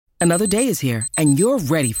Another day is here, and you're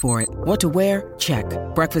ready for it. What to wear? Check.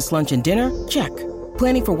 Breakfast, lunch, and dinner? Check.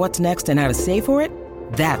 Planning for what's next and how to save for it?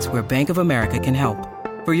 That's where Bank of America can help.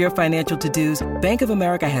 For your financial to-dos, Bank of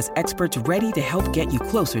America has experts ready to help get you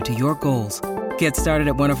closer to your goals. Get started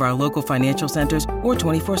at one of our local financial centers or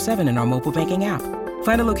 24/7 in our mobile banking app.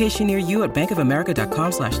 Find a location near you at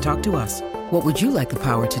bankofamerica.com/talktous. What would you like the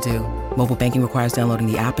power to do? Mobile banking requires downloading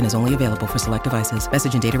the app and is only available for select devices.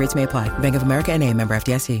 Message and data rates may apply. Bank of America N.A., member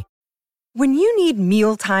FDIC. When you need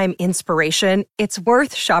mealtime inspiration, it's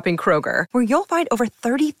worth shopping Kroger, where you'll find over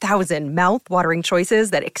 30,000 mouth-watering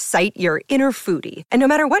choices that excite your inner foodie. And no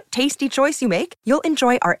matter what tasty choice you make, you'll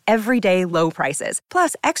enjoy our everyday low prices,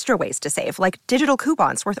 plus extra ways to save, like digital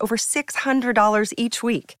coupons worth over $600 each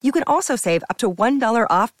week. You can also save up to $1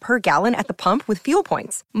 off per gallon at the pump with fuel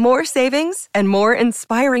points. More savings and more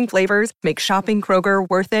inspiring flavors make shopping Kroger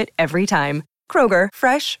worth it every time. Kroger,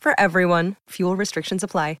 fresh for everyone. Fuel restrictions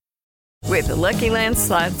apply. With the Lucky Land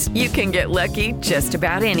Slots, you can get lucky just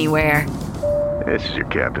about anywhere. This is your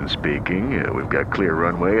captain speaking. We've got clear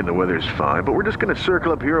runway and the weather's fine, but we're just going to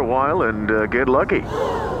circle up here a while and get lucky.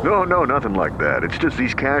 No, nothing like that. It's just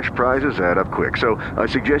these cash prizes add up quick. So I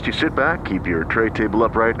suggest you sit back, keep your tray table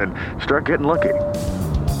upright, and start getting lucky.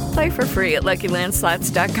 Play for free at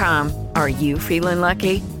LuckyLandSlots.com. Are you feeling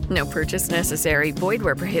lucky? No purchase necessary. Void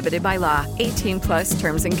where prohibited by law. 18+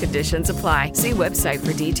 terms and conditions apply. See website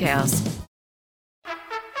for details.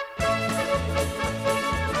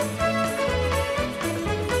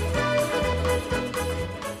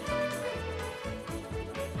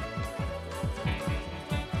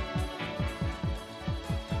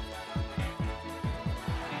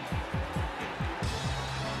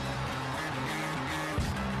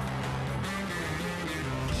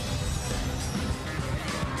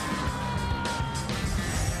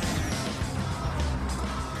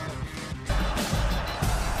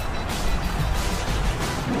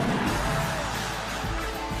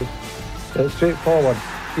 It's straightforward.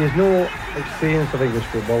 He has no experience of English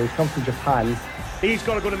football. He's come from Japan. He's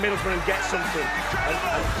got to go to Middlesbrough and get something. And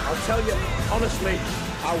I'll tell you, honestly,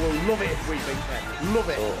 I will love it if we beat them. Love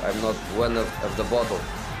it. So I'm not one of the bottle.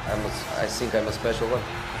 I think I'm a special one.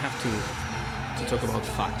 I have to talk about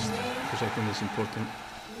facts, because I think it's important.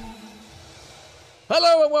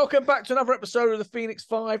 Hello and welcome back to another episode of the Phoenix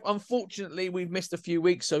 5. Unfortunately, we've missed a few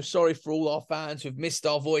weeks, so sorry for all our fans who've missed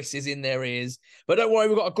our voices in their ears. But don't worry,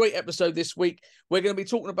 we've got a great episode this week. We're going to be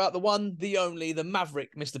talking about the one, the only, the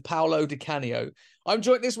Maverick, Mr. Paulio Di Canio. I'm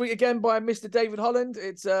joined this week again by Mr. David Holland.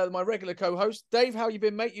 It's my regular co-host. Dave, how you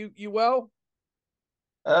been, mate? You well?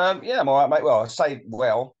 Yeah, I'm all right, mate. Well, I say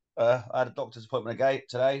well. I had a doctor's appointment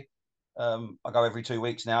today. I go every 2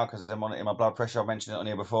 weeks now because I'm monitoring my blood pressure. I mentioned it on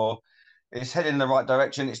here before. It's heading in the right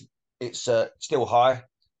direction. It's still high.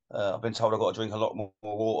 I've been told I've got to drink a lot more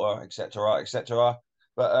water, etc., etc.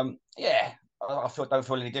 But yeah, I don't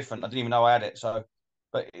feel any different. I didn't even know I had it. So,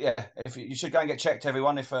 but yeah, if you should go and get checked,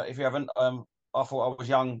 everyone. If you haven't, I thought I was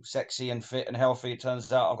young, sexy, and fit and healthy. It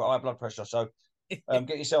turns out I've got high blood pressure. So,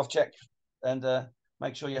 get yourself checked and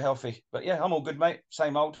make sure you're healthy. But yeah, I'm all good, mate.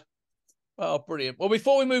 Same old. Oh, brilliant. Well,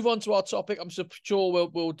 before we move on to our topic, I'm sure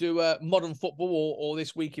we'll do modern football or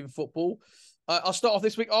this week in football. I'll start off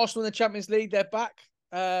this week. Arsenal in the Champions League, they're back.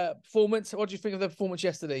 Performance. What do you think of their performance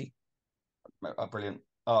yesterday? Brilliant.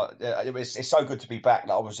 Yeah, it's so good to be back.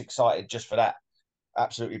 I was excited just for that.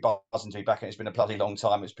 Absolutely buzzing to be back, and it's been a bloody long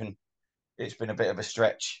time. It's been a bit of a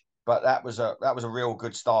stretch, but that was a real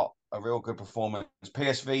good start, a real good performance.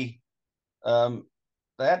 PSV.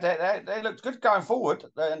 They looked good going forward,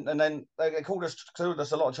 and then they caused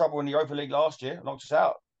us a lot of trouble in the Europa League last year, knocked us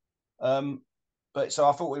out. But so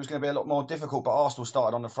I thought it was going to be a lot more difficult. But Arsenal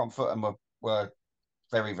started on the front foot and were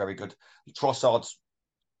very, very good. Trossard's,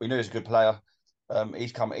 we knew he was a good player.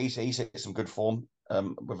 He's hit some good form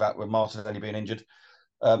with Martinelli being injured.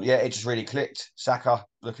 Yeah, it just really clicked. Saka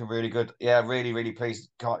looking really good. Yeah, really, really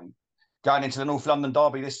pleased. Going into the North London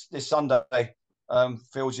derby this Sunday.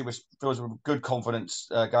 Fills you with good confidence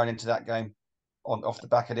going into that game off the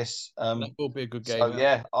back of this. That will be a good game. So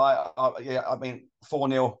yeah, I mean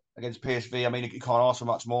 4-0 against PSV. I mean, you can't ask for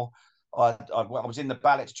much more. I was in the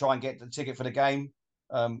ballot to try and get the ticket for the game.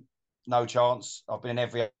 No chance. I've been in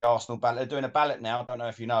every Arsenal ballot. They're doing a ballot now. I don't know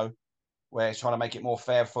if you know, where it's trying to make it more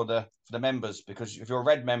fair for the members. Because if you're a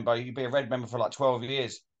red member, you can be a red member for like 12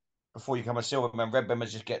 years before you become a silver member. Red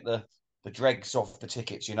members just get the dregs off the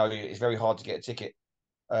tickets. You know, it's very hard to get a ticket.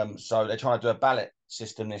 So they're trying to do a ballot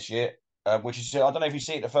system this year, which is, I don't know if you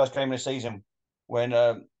see it the first game of the season when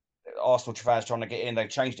Arsenal fans trying to get in, they've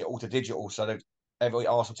changed it all to digital. So every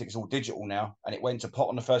Arsenal ticket's all digital now, and it went to pot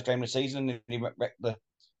on the first game of the season and he wrecked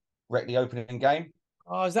the opening game.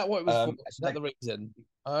 Oh, is that what it was for? Is So that the reason?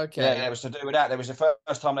 yeah, Okay. it was to do with that. There was the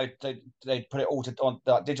first time they put it all on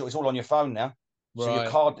digital. It's all on your phone now. So your Right.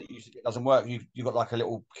 card that you used to get doesn't work. You got like a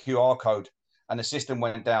little QR code, and the system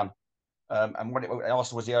went down. And when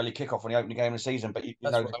Arsenal was the early kickoff on the opening game of the season, but you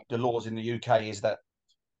That's know right. the laws in the UK is that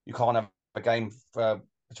you can't have a game for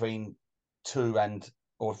between 2 and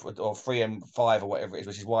or 3 and 5 or whatever it is,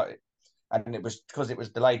 which is why. And it was because it was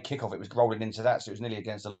delayed kickoff. It was rolling into that, so it was nearly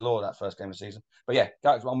against the law that first game of the season. But yeah,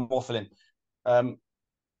 I'm waffling. Um,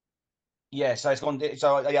 yeah, so it's gone.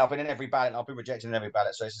 So yeah, I've been in every ballot. I've been rejected in every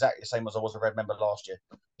ballot. So it's exactly the same as I was a red member last year.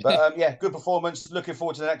 But yeah, good performance. Looking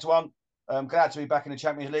forward to the next one. Glad to be back in the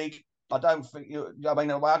Champions League. I don't think you. I mean,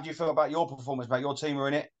 how do you feel about your performance, mate? Your team are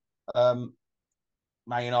in it. Um,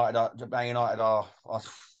 Man United are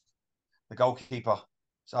the goalkeeper.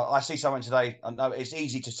 So I see someone today. I know it's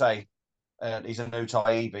easy to say he's a new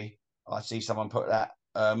Taibbi. I see someone put that.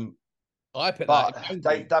 I put that. But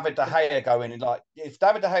David De Gea going in, like, if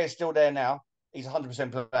David De Gea is still there now, he's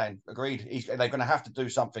 100% playing. Agreed. They're going to have to do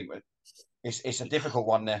something. But it's a difficult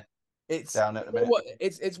one there. It's down at the minute.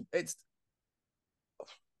 It's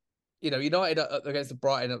United against the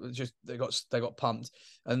Brighton, just they got pumped,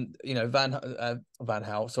 and Van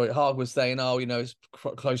Gaal, sorry, Haag was saying, oh, it's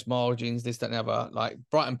close margins, this, that, and the other. Like,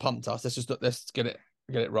 Brighton pumped us. Let's get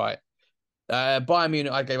it right. Bayern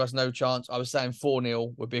Munich, I gave us no chance. I was saying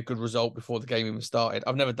 4-0 would be a good result before the game even started.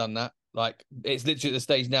 I've never done that. Like, it's literally at the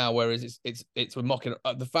stage now, whereas we're mocking,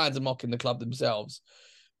 the fans are mocking the club themselves.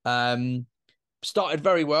 Started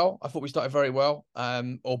very well. I thought we started very well.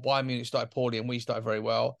 Or Bayern Munich started poorly and we started very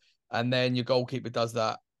well. And then your goalkeeper does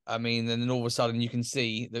that. I mean, and then all of a sudden you can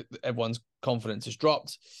see that everyone's confidence has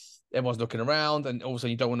dropped. Everyone's looking around, and also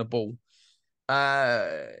you don't want a ball.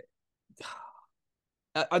 I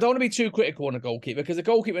don't want to be too critical on a goalkeeper, because a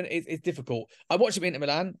goalkeeper is difficult. I watched him in Inter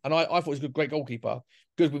Milan, and I thought he was a great goalkeeper.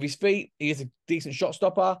 Good with his feet. He is a decent shot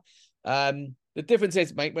stopper. The difference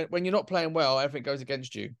is, mate, when you're not playing well, everything goes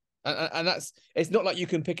against you. And it's not like you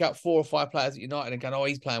can pick out 4 or 5 players at United and go, oh,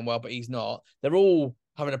 he's playing well, but he's not. They're all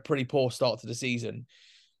having a pretty poor start to the season.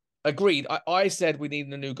 Agreed. I said we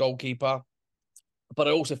needed a new goalkeeper, but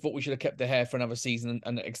I also thought we should have kept De Gea for another season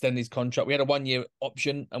and extend his contract. We had a 1-year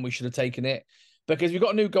option and we should have taken it, because we've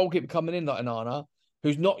got a new goalkeeper coming in, like Onana,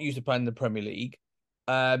 who's not used to playing in the Premier League.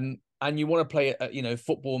 And you want to play,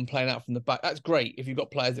 football and playing out from the back. That's great if you've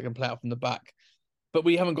got players that can play out from the back. But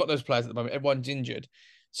we haven't got those players at the moment. Everyone's injured.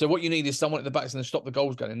 So what you need is someone at the back that's going to stop the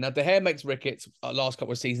goals going in. Now, De Gea makes rickets. Last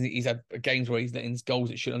couple of seasons, he's had games where he's letting goals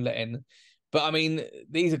that shouldn't let in. But, I mean,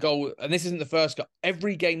 these are goals, and this isn't the first goal.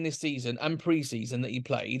 Every game this season and pre-season that he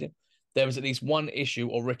played, there was at least one issue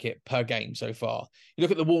or ricket per game so far. You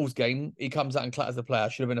look at the Wolves game, he comes out and clatters the player.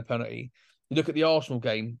 Should have been a penalty. You look at the Arsenal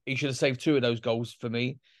game, he should have saved 2 of those goals for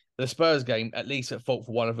me. The Spurs game, at least at fault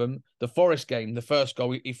for one of them. The Forest game, the first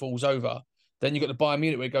goal, he falls over. Then you've got the Bayern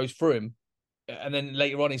Munich where it goes through him. And then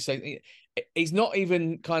later on, he's not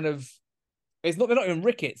even kind of, they're not even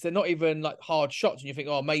rickets. They're not even like hard shots. And you think,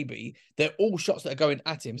 oh, maybe. They're all shots that are going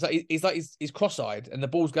at him. It's like he's cross-eyed and the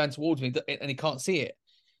ball's going towards me and he can't see it.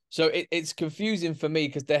 So it's confusing for me,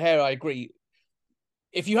 because De Gea, I agree.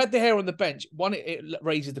 If you had De Gea on the bench, one, it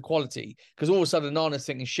raises the quality, because all of a sudden Nana's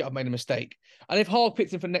thinking, shit, I've made a mistake. And if Hall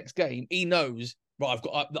picks him for next game, he knows, right, I've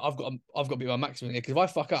got to be my maximum here, because if I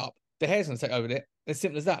fuck up, De Gea's going to take over it. As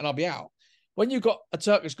simple as that, and I'll be out. When you've got a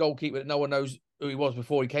Turkish goalkeeper that no one knows who he was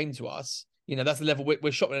before he came to us, that's the level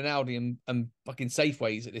we're shopping in Aldi and fucking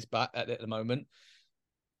Safeways at this at the moment.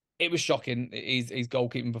 It was shocking, his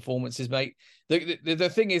goalkeeping performances, mate.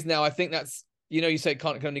 The thing is now, I think that's, you say it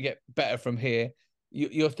can only get better from here.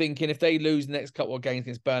 You're thinking if they lose the next couple of games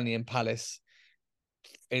against Burnley and Palace,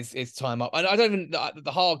 it's time up. And I don't even,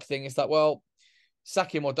 the Haag thing, it's like, well,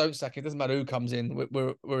 sack him or don't sack him. It doesn't matter who comes in.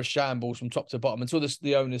 We're a shambles from top to bottom until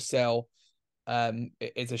the owners sell.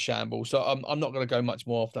 It's a shambles. So I'm not going to go much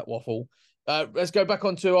more off that waffle. Let's go back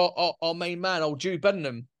onto our main man, old Jude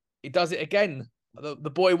Bellingham. He does it again. The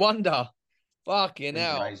boy wonder. Fucking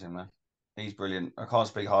hell. He's amazing, man. He's brilliant. I can't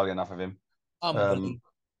speak highly enough of him.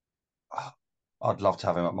 I'd love to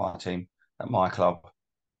have him at my team, at my club.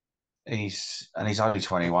 He's only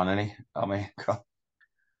 21, isn't he? I mean, God.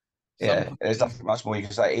 Yeah, there's nothing much more you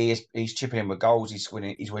can say. He's chipping in with goals. He's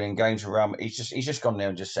winning games for Real Madrid. He's just gone there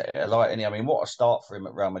and just set it alight. And I mean, what a start for him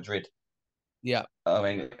at Real Madrid. Yeah, I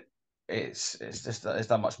mean, it's just, there's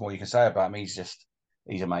not much more you can say about him.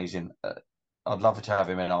 He's amazing. I'd love to have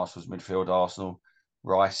him in Arsenal's midfield. Arsenal,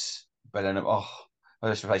 Rice, Bellingham. Oh,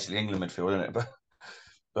 well, that's basically England midfield, isn't it?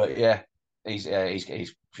 But yeah, he's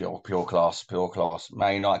pure class, pure class.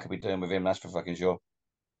 Man United could be doing with him. That's for fucking sure.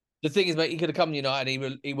 The thing is, mate, he could have come to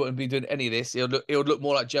United. He wouldn't be doing any of this. He would look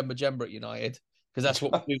more like Jemba Jemba at United, because that's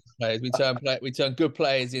what we do with players. We turn good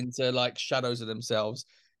players into like shadows of themselves.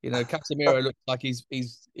 Casemiro looks like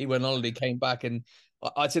he went on holiday, came back, and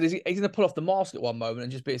I said he's going to pull off the mask at one moment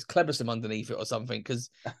and just be his Cleberson underneath it or something, because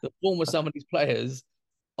the form of some of these players,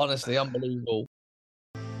 honestly, unbelievable.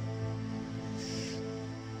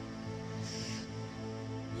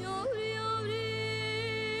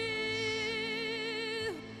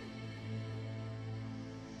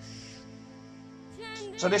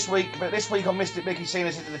 So this week on Mystic Mickey, seeing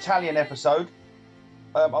as it's an Italian episode,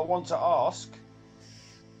 I want to ask,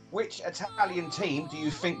 which Italian team do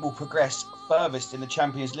you think will progress furthest in the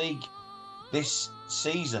Champions League this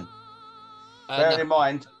season? Bearing in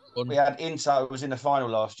mind, we had Inter, who was in the final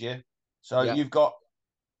last year. So yeah.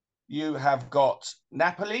 you have got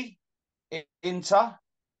Napoli, Inter,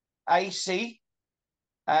 AC,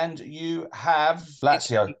 and you have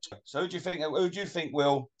Lazio. So who do you think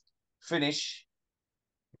will finish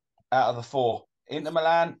out of the four? Inter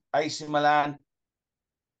Milan, AC Milan,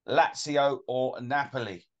 Lazio, or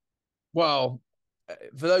Napoli? Well,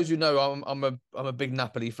 for those who know, I'm a big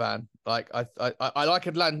Napoli fan. Like I like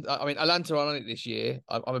Atlanta. I mean, Atlanta are on it this year.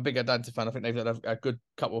 I'm a big Atlanta fan. I think they've had a good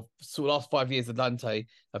couple of the last 5 years. Atlanta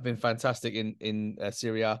have been fantastic in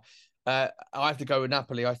Serie A. I have to go with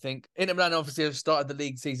Napoli. I think Inter Milan obviously have started the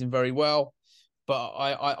league season very well, but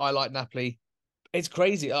I like Napoli. It's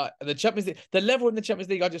crazy. The Champions League, the level in the Champions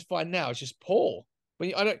League, I just find now is just poor.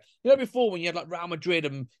 Before when you had like Real Madrid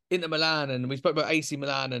and Inter Milan, and we spoke about AC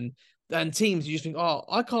Milan and teams, you just think,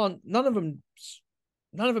 I can't. None of them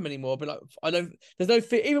anymore. But there's no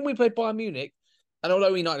fear. Even when we played Bayern Munich, and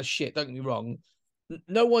although United are shit, don't get me wrong,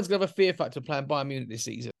 no one's gonna have a fear factor playing Bayern Munich this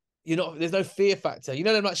season. There's no fear factor.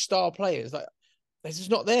 Them like star players, like it's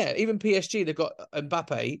just not there. Even PSG, they've got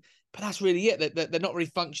Mbappe, but that's really it. They're not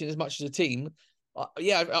really functioning as much as a team. I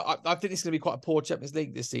think it's going to be quite a poor Champions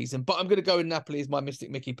League this season, but I'm going to go in Napoli as my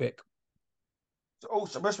Mystic Mickey pick. So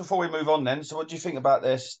also, just before we move on then, so what do you think about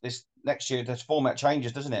this next year? This format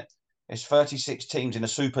changes, doesn't it? It's 36 teams in a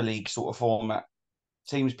Super League sort of format.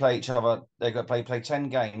 Teams play each other. They've got to play 10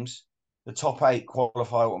 games. The top 8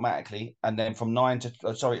 qualify automatically, and then from 24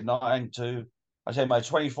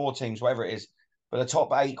 teams, whatever it is, but the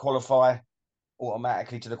top 8 qualify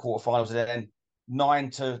automatically to the quarterfinals, and then 9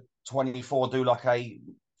 to 24 do like a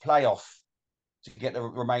playoff to get the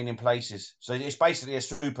remaining places. So it's basically a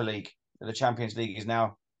Super League that the Champions League is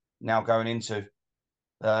now going into.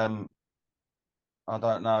 I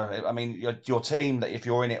don't know. I mean, your team, that if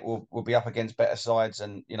you're in it, will be up against better sides,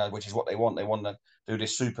 and which is what they want. They want to do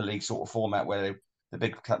this Super League sort of format where the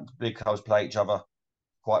big clubs play each other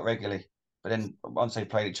quite regularly. But then once they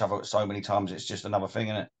played each other so many times, it's just another thing,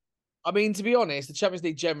 isn't it? I mean, to be honest, the Champions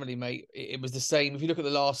League generally, mate, it was the same. If you look at the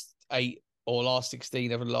last 8 or last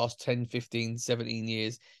 16 over the last 10, 15, 17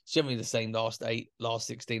 years, it's generally the same last 8, last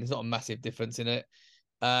 16. There's not a massive difference in it.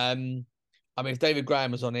 I mean, if David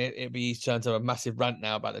Graham was on it, it'd be his turn to have a massive rant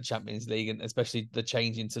now about the Champions League, and especially the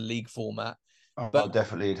change into league format. But I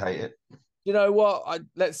definitely hate it. You know what?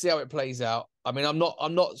 Let's see how it plays out. I mean, I'm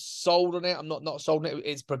not sold on it. I'm not sold on it.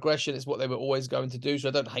 It's progression. It's what they were always going to do. So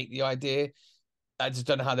I don't hate the idea. I just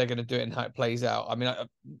don't know how they're going to do it and how it plays out. I mean,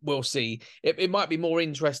 we'll see. It might be more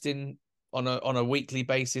interesting on a weekly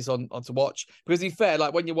basis on to watch, because to be fair,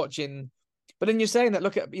 like when you're watching, but then you're saying that,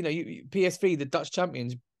 look at PSV, the Dutch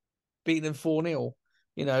champions, beating them 4-0.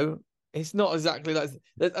 It's not exactly like,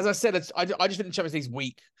 as I said, I just think the Champions League's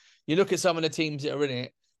weak. You look at some of the teams that are in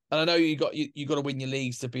it, and I know you got to win your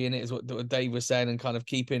leagues to be in it, is what Dave was saying, and kind of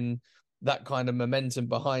keeping that kind of momentum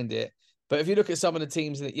behind it. But if you look at some of the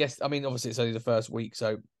teams that, yes, I mean, obviously it's only the first week,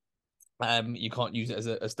 so you can't use it as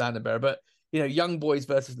a standard bearer. But Young Boys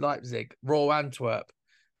versus Leipzig, Royal Antwerp,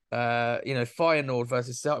 Feyenoord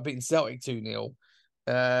versus Celtic, beating Celtic 2-0.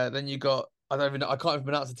 Then you got, I can't even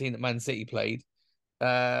pronounce the team that Man City played.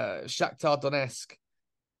 Shakhtar Donetsk.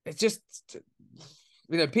 It's just,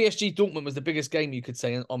 PSG Dortmund was the biggest game you could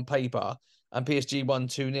say on paper, and PSG won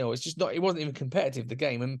 2-0. It's just not, it wasn't even competitive, the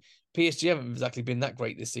game. And PSG haven't exactly been that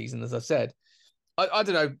great this season, as I said. I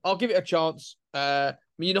don't know. I'll give it a chance.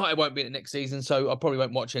 United won't be in it next season, so I probably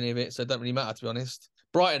won't watch any of it. So it don't really matter, to be honest.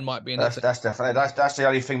 Brighton might be in it. That's definitely, that's the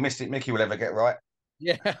only thing Mystic Mickey will ever get right.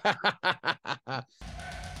 Yeah.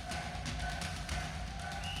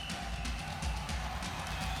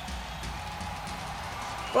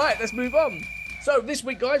 Right, let's move on. So this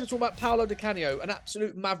week, guys, we're talking about Paulio Di Canio, an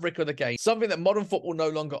absolute maverick of the game. Something that modern football no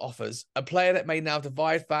longer offers. A player that may now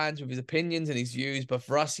divide fans with his opinions and his views, but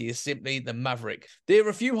for us, he is simply the maverick. There are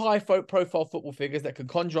a few high-profile football figures that can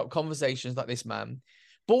conjure up conversations like this man.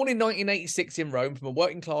 Born in 1986 in Rome from a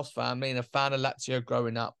working-class family and a fan of Lazio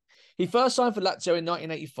growing up. He first signed for Lazio in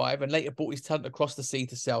 1985 and later brought his talent across the sea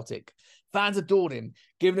to Celtic. Fans adored him,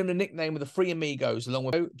 giving him the nickname of the Three Amigos, along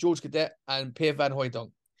with George Cadet and Pierre Van Hooijdonk.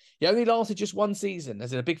 He only lasted just one season,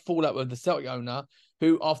 as in a big fallout with the Celtic owner,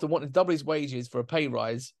 who, after wanting to double his wages for a pay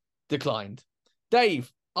rise, declined. Dave,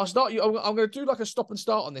 I'll start you. I'm going to do like a stop and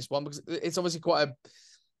start on this one because it's obviously quite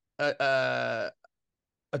a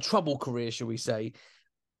trouble career, shall we say.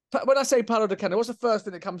 When I say Paolo Di Canio, what's the first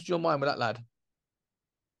thing that comes to your mind with that lad?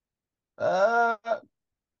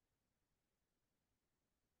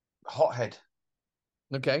 Hothead.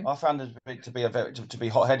 Okay. I found him to be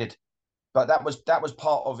hot-headed, but that was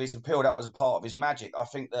part of his appeal. That was part of his magic. I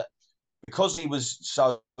think that because he was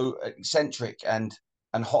so eccentric and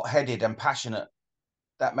hot-headed and passionate,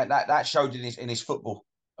 that meant that showed in his football.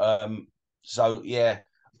 So yeah,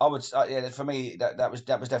 I would for me that was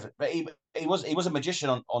definitely. But he was a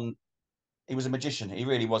magician he was a magician. He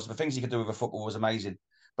really was. The things he could do with a football was amazing.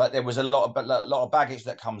 But there was a lot of baggage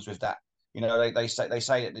that comes with that. You know, they say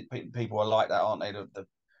that people are like that, aren't they?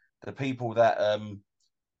 The people that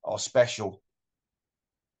are special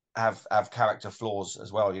have character flaws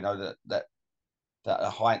as well. You know that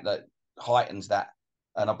heightens that,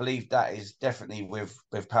 and I believe that is definitely with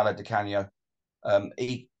Paolo Di Canio.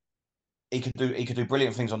 He could do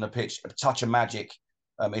brilliant things on the pitch. A touch of magic.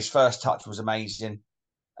 His first touch was amazing.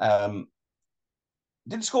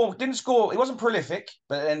 Didn't score. He wasn't prolific,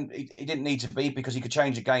 but then he didn't need to be because he could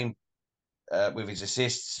change the game with his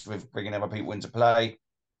assists, with bringing other people into play.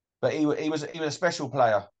 But he was a special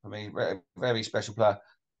player for me, very, very special player.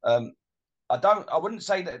 I wouldn't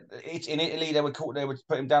say that it's in Italy they would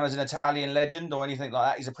put him down as an Italian legend or anything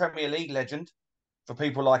like that. He's a Premier League legend for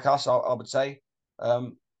people like us, I would say.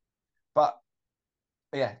 But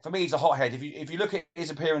yeah, for me, he's a hothead. If you look at his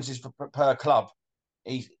appearances per club,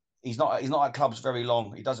 he's not at clubs very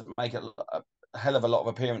long. He doesn't make a hell of a lot of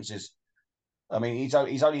appearances. I mean, he's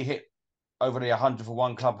only hit over the 100 for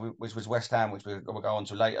one club, which was West Ham, which we'll go on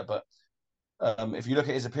to later. But if you look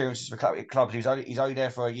at his appearances for clubs, he's only there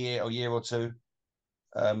for a year or two.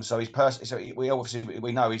 So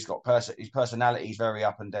we know he's got his personality is very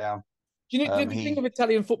up and down. Do you think of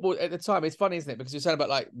Italian football at the time? It's funny, isn't it? Because you're saying about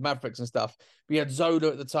like Mavericks and stuff. We had Zola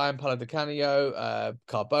at the time, Paolo Di Canio,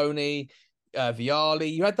 Carboni, Vialli.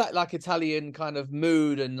 You had that like Italian kind of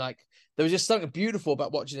mood, and like there was just something beautiful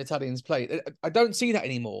about watching Italians play. I don't see that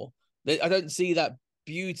anymore. I don't see that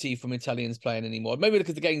beauty from Italians playing anymore. Maybe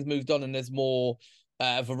because the game's moved on and there's more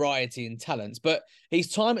variety and talents. But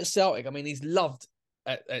his time at Celtic, I mean, he's loved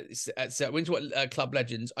at Celtic. When you talk about club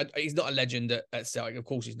legends, he's not a legend at Celtic. Of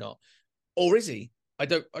course, he's not. Or is he? I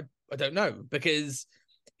don't know, because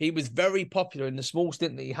he was very popular in the small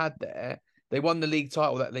stint that he had there. They won the league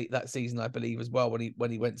title that season, I believe, as well when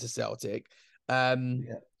he went to Celtic. And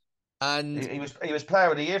he was player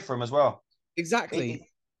of the year for him as well. Exactly.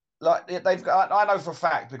 They've got. I know for a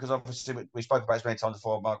fact, because obviously we spoke about it many times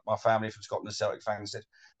before. My family from Scotland, the Celtic fans, said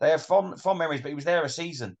they have fond memories, but he was there a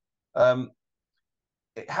season. Had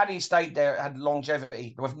he stayed there, had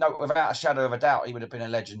longevity, without a shadow of a doubt, he would have been a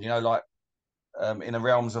legend. You know, like in the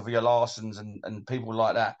realms of your Larsons and people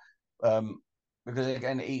like that. Because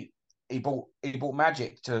again, he brought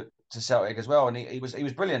magic to Celtic as well, and he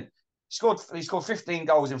was brilliant. He scored 15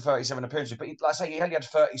 goals in 37 appearances, but like I say, he only had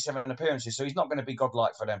 37 appearances, so he's not going to be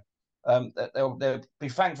godlike for them. They'll be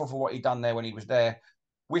thankful for what he'd done there when he was there.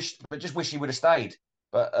 Just wish he would have stayed.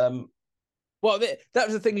 But well, that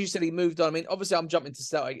was the thing you said. He moved on. I mean, obviously, I'm jumping to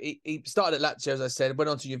Celtic. He started at Lazio, as I said, went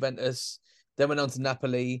on to Juventus, then went on to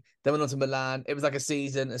Napoli, then went on to Milan. It was like a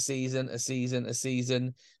season.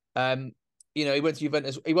 You know, he went to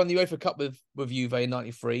Juventus. He won the UEFA Cup with Juve in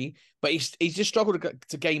 '93, but he's just struggled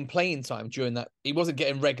to gain playing time during that. He wasn't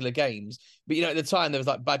getting regular games. But, you know, at the time, there was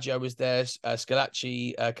like Baggio was there,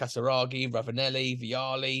 Scalacci, Casaraghi, Ravanelli,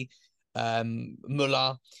 Vialli,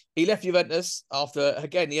 Muller. He left Juventus after,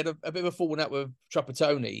 again, he had a bit of a falling out with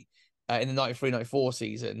Trapattoni in the 93-94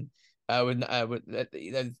 season. Then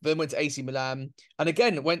went to AC Milan, and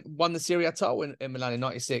again won the Serie A title in Milan in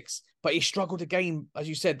 '96. But he struggled to gain, as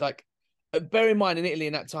you said, like, bear in mind, in Italy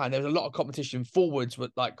in that time, there was a lot of competition. Forwards were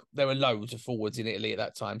like, there were loads of forwards in Italy at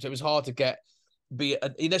that time. So it was hard to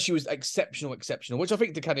unless she was exceptional, which I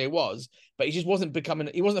think Di Canio was, but he just wasn't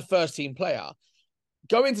he wasn't a first team player.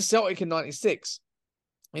 Going to Celtic in '96,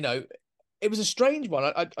 you know, it was a strange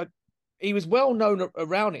one. He was well known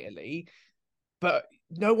around Italy, but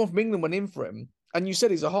no one from England went in for him. And you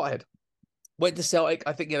said he's a hothead. Went to Celtic.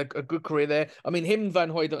 I think he had a good career there. I mean, him,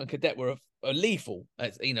 Van Hooijdonk and Cadet were lethal.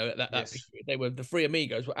 You know, that yes. Period. They were the Three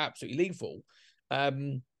Amigos were absolutely lethal.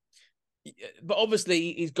 but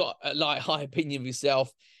obviously he's got a high opinion of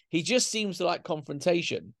himself. He just seems to like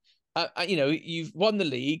confrontation. You've won the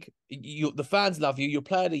league. The fans love you. You're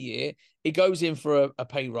player of the year. He goes in for a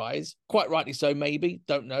pay rise, quite rightly so. Maybe,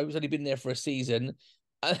 don't know. He's only been there for a season,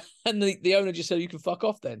 and the owner just said you can fuck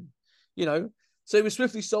off then. So he was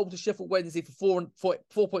swiftly sold to Sheffield Wednesday for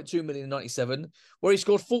 4.2 million in '97, where he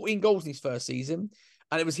scored 14 goals in his first season.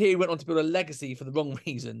 And it was here he went on to build a legacy for the wrong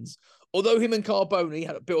reasons. Although him and Carboni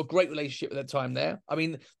had built a great relationship at that time there. I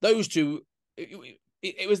mean, those two,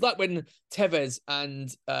 it was like when Tevez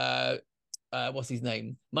and, what's his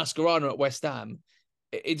name? Mascherano at West Ham.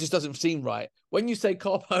 It just doesn't seem right. When you say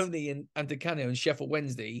Carboni and Di Canio and Sheffield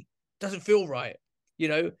Wednesday, it doesn't feel right,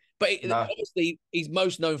 But obviously, he's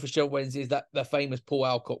most known for Sheffield Wednesday is the famous Paul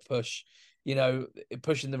Alcock push,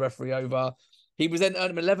 pushing the referee over. He was then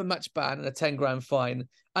earned an 11-match ban and a 10 grand fine.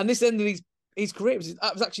 And this ended his career.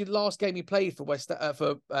 That was actually the last game he played for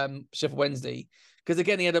Sheffield Wednesday. Because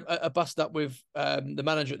again, he had a bust up with the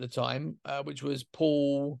manager at the time, which was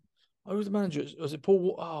Paul. Who was the manager? Was it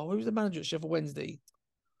Paul? Oh, who was the manager at Sheffield Wednesday?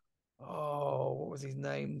 Oh, what was his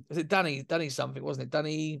name? Was it Danny? Danny something, wasn't it?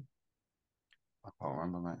 Danny. I can't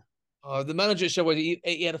remember, mate. Oh, the manager at Sheffield Wednesday,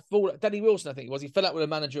 he had a fall. Danny Wilson, I think it was. He fell out with a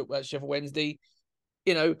manager at Sheffield Wednesday.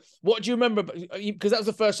 What do you remember? Because that was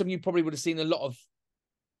the first time you probably would have seen a lot of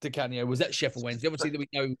Di Canio was at Sheffield Wednesday. Obviously, that we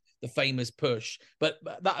know the famous push. But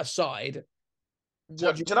that aside,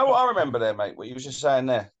 do you know what I remember there, mate? What you were just saying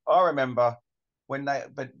there. I remember when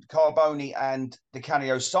Carboni and Di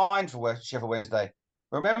Canio signed for Sheffield Wednesday.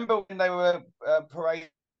 Remember when they were paraded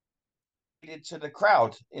to the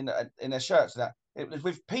crowd in their shirts? That it was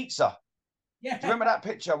with pizza. Yeah. Do you remember that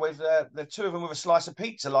picture with the two of them with a slice of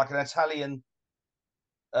pizza, like an Italian?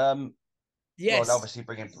 Yes. Well, obviously,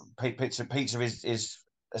 bringing pizza is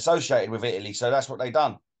associated with Italy, so that's what they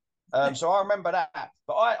done. So I remember that,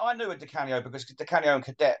 but I knew Di Canio because Di Canio and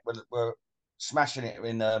Cadet were smashing it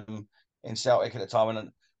in Celtic at the time, and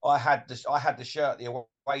I had the shirt, the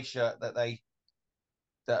away shirt that they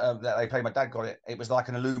played. My dad got it. It was like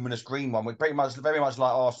an luminous green one, with very much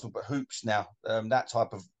like Arsenal, but hoops now. That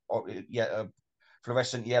type of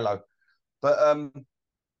fluorescent yellow, but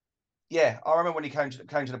yeah, I remember when he came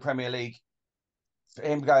to the Premier League.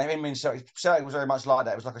 Him in Celtic was very much like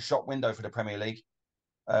that. It was like a shop window for the Premier League.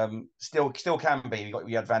 Still can be.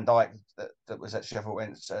 We had Van Dijk that was at Sheffield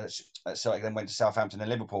Wednesday, at Celtic, then went to Southampton and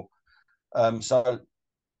Liverpool. In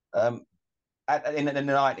the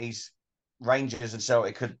 90s, Rangers and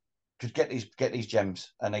Celtic could get these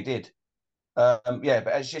gems, and they did. But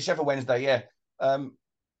at Sheffield Wednesday,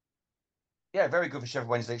 very good for Sheffield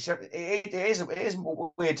Wednesday. It is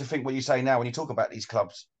weird to think what you say now when you talk about these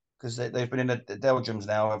clubs, because they've been in the doldrums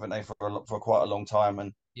now, haven't they, for quite a long time?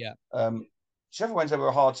 And Sheffield Wednesday were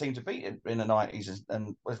a hard team to beat in the 90s,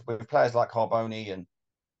 and with players like Carboni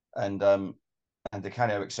and Di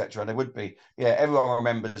Canio, etc. They would be. Yeah, everyone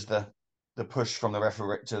remembers the push from the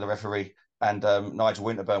referee and Nigel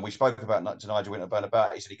Winterburn. We spoke about Nigel Winterburn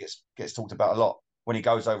about it. He said he gets talked about a lot when he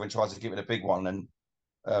goes over and tries to give it a big one, and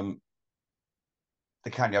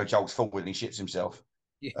Di Canio jolts forward and he shits himself.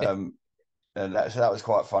 Yeah. And that was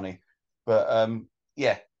quite funny. But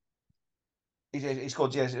he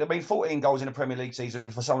scored. Yes, I mean, 14 goals in a Premier League season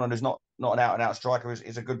for someone who's not an out-and-out striker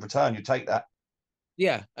is a good return. You take that.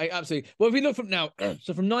 Yeah, absolutely. Well, if we look from now,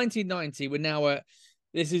 so from 1990, we're now at.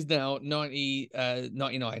 This is now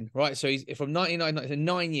 99, right? So he's from 99, so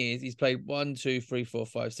 9 years. He's played 1, 2, 3, 4,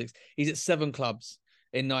 5, 6. He's at 7 clubs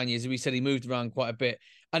in 9 years. We said he moved around quite a bit,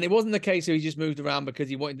 and it wasn't the case that he just moved around because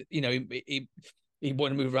he wanted, he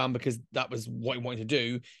wanted to move around because that was what he wanted to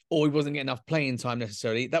do, or he wasn't getting enough playing time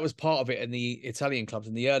necessarily. That was part of it in the Italian clubs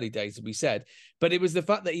in the early days, as we said. But it was the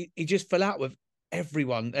fact that he just fell out with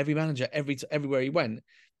everyone, every manager, everywhere he went.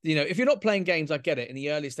 If you're not playing games, I get it. In the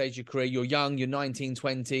early stage of your career, you're young, you're 19,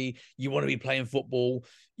 20, you want to be playing football.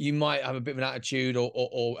 You might have a bit of an attitude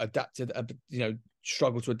or adapted,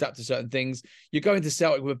 struggle to adapt to certain things. You're going to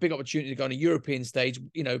Celtic with a big opportunity to go on a European stage.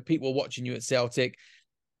 People are watching you at Celtic.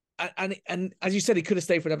 And as you said, he could have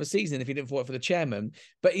stayed for another season if he didn't fall for the chairman,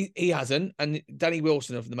 but he hasn't. And Danny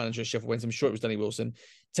Wilson, the manager of Sheffield Wednesday, I'm sure it was Danny Wilson,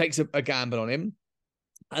 takes a gamble on him.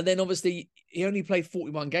 And then obviously he only played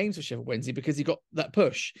 41 games for Sheffield Wednesday because he got that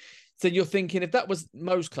push. So you're thinking if that was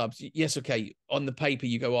most clubs, yes, okay, on the paper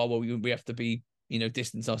you go, oh well, we have to be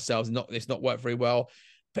distance ourselves, and it's not worked very well.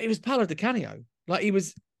 But it was Paolo Di Canio, like he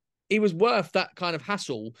was worth that kind of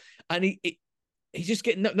hassle, and he just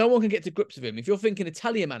no one can get to grips with him. If you're thinking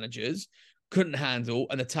Italian managers couldn't handle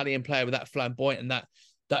an Italian player with that flamboyant and that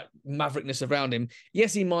maverickness around him,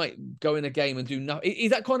 yes, he might go in a game and do nothing.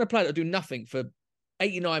 He's that kind of player that'll do nothing for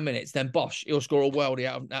 89 minutes, then bosh, he'll score a worldie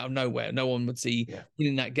out of nowhere. No one would see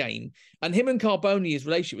in that game. And him and Carboni's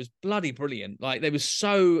relationship was bloody brilliant. Like, they were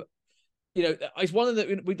so, it's one of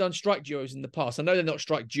the, we've done strike duos in the past. I know they're not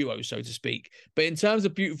strike duos, so to speak, but in terms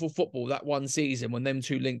of beautiful football, that one season when them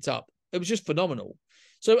two linked up, it was just phenomenal.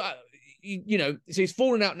 So, so he's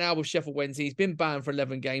fallen out now with Sheffield Wednesday. He's been banned for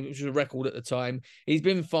 11 games, which was a record at the time. He's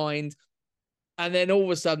been fined. And then all of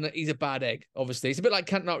a sudden, he's a bad egg, obviously. It's a bit like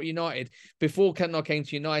Cantona United. Before Cantona came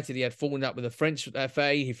to United, he had fallen out with the French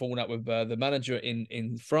FA. He fallen out with the manager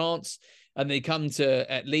in France. And then he come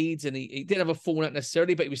to at Leeds, and he didn't have a fallen out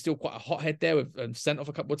necessarily, but he was still quite a hothead there, with sent off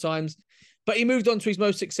a couple of times. But he moved on to his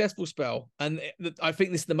most successful spell. And I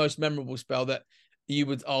think this is the most memorable spell that you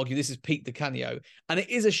would argue this is peak Di Canio. And it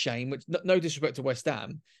is a shame, which no disrespect to West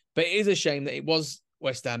Ham, but it is a shame that it was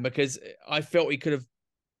West Ham, because I felt he could have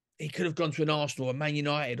gone to an Arsenal, a Man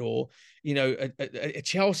United, or, a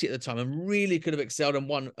Chelsea at the time, and really could have excelled and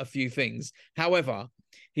won a few things. However,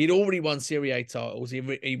 he'd already won Serie A titles. He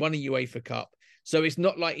won a UEFA Cup. So it's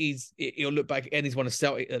not like he'll look back and he's won a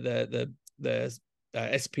Celtic, the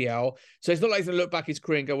SPL. So it's not like he's going to look back his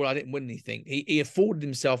career and go, well, I didn't win anything. He afforded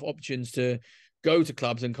himself options to go to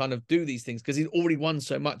clubs and kind of do these things because he'd already won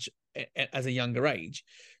so much as a younger age.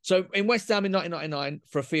 So in West Ham in 1999,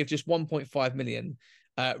 for a fee of just 1.5 million,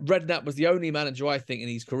 Redknapp was the only manager, I think, in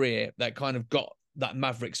his career that kind of got that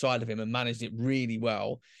maverick side of him and managed it really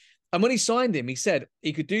well. And when he signed him, he said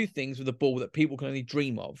he could do things with the ball that people can only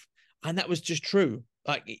dream of. And that was just true.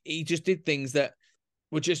 Like, he just did things that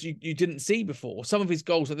were just you didn't see before. Some of his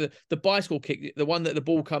goals, like the bicycle kick, the one that the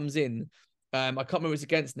ball comes in, I can't remember who it's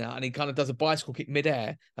against now, and he kind of does a bicycle kick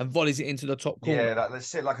midair and volleys it into the top corner.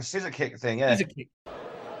 Yeah, like a scissor kick thing, yeah. Scissor kick.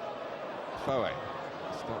 Foe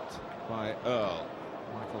stopped by Earl.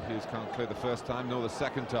 Michael Hughes can't clear the first time, nor the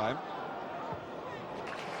second time.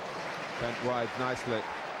 Bent wide nicely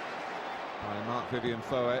by Mark Vivian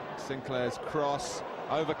Foe. Sinclair's cross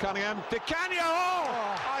over Cunningham. Di Canio!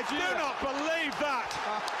 Oh, I do not believe that!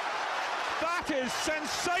 That is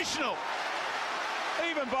sensational,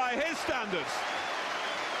 even by his standards.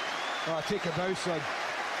 Oh, take a bow, son.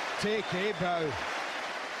 Take a bow.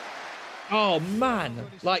 Oh, man.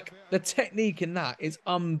 Like, the technique in that is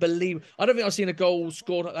unbelievable. I don't think I've seen a goal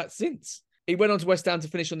scored like that since. He went on to West Ham to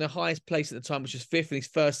finish on their highest place at the time, which was 5th in his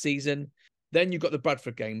first season. Then you've got the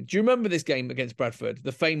Bradford game. Do you remember this game against Bradford?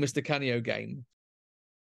 The famous Di Canio game?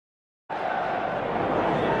 Di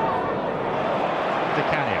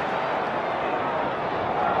Canio.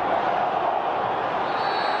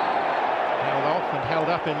 Held off and held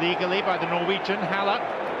up illegally by the Norwegian, Haller.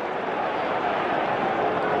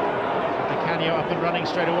 Di Canio up and running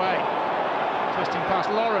straight away. Twisting past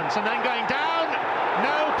Lawrence and then going down.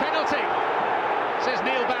 No penalty, says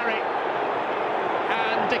Neil Barry.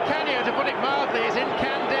 And Di Canio, to put it mildly, is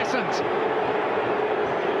incandescent.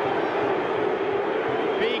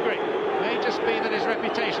 Beagrie, may just be that his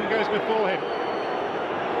reputation goes before him.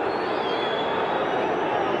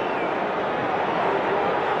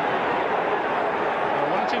 Well,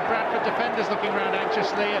 one or two Bradford defenders looking round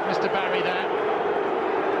anxiously at Mr. Barry there.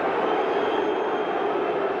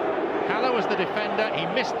 Haller was the defender, he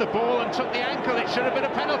missed the ball and took the ankle. It should have been a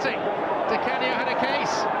penalty. Di Canio had a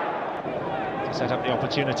case to set up the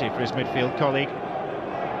opportunity for his midfield colleague.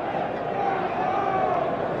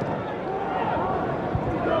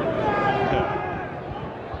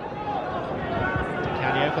 Di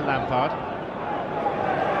Canio for Lampard.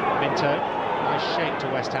 Minto, nice shape to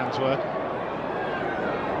West Ham's work.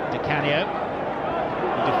 Di Canio,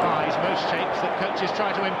 he defies most shapes that coaches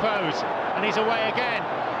try to impose, and he's away again.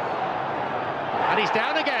 And he's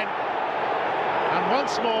down again. And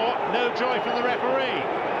once more, no joy from the referee.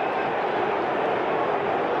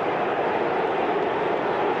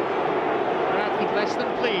 Bradford less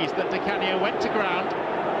than pleased that Di Canio went to ground.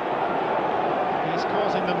 He's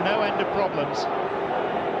causing them no end of problems.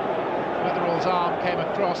 Weatherall's arm came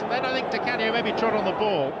across, and then I think Di Canio maybe trod on the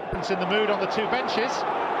ball. It's in the mood on the two benches.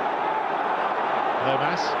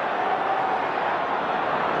 Lomas.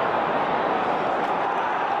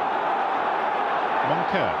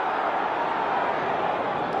 Moncur.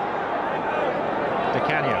 Di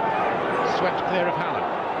Canio, swept clear of Haller.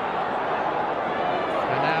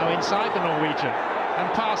 And now inside the Norwegian, and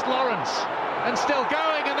past Lawrence, and still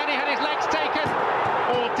going, and then he had his legs taken.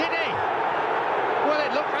 Or did he? Well,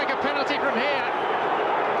 it looked like a penalty from here.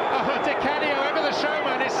 Oh, Di Canio, ever the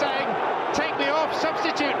showman, is saying, take me off,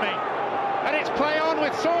 substitute me. And it's play on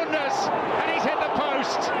with Saunders, and he's hit the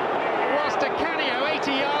post. Whilst Di Canio,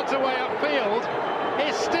 80 yards away upfield,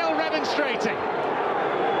 is still remonstrating.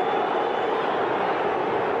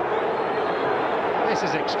 This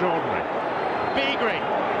is extraordinary. Beagrie.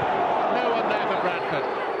 No one there for Bradford.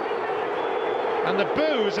 And the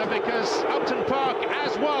boos are because Upton Park,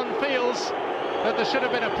 as one, feels that there should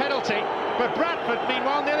have been a penalty. But Bradford,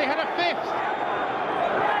 meanwhile, nearly had a fifth.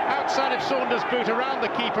 Outside of Saunders' boot around the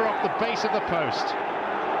keeper off the base of the post.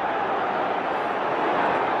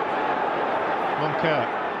 Moncur.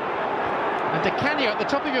 And Di Canio at the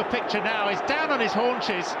top of your picture now is down on his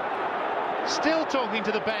haunches, still talking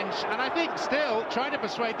to the bench, and I think still trying to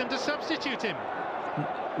persuade them to substitute him.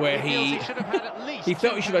 Where he should have had at least he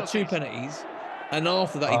felt he should have had 2 penalties, and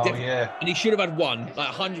after that and he should have had one. Like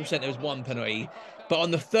 100%, there was 1 penalty. But on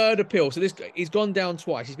the third appeal, so he's gone down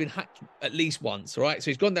twice. He's been hacked at least once, right? So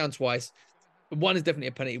he's gone down twice. One is definitely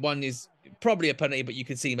a penalty. One is probably a penalty, but you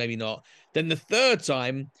can see maybe not. Then the third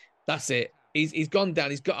time, that's it. He's gone down.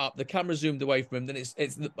 He's got up. The camera zoomed away from him. Then it's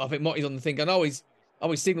I think Motty's on the thing, and he's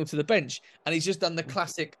signaled to the bench, and he's just done the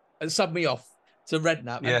classic sub me off to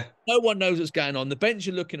Redknapp. Yeah. No one knows what's going on. The bench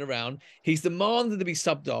are looking around. He's demanded to be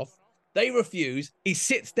subbed off. They refuse. He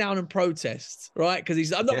sits down and protests, right? Because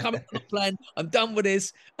he's, I'm not coming, I'm not playing. I'm done with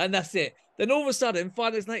this, and that's it. Then all of a sudden,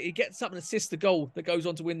 5 minutes later, he gets up and assists the goal that goes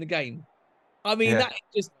on to win the game. I mean, that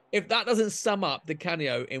is just, if that doesn't sum up Di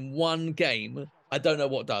Canio in one game, I don't know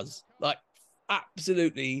what does. Like,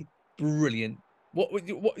 absolutely brilliant. What?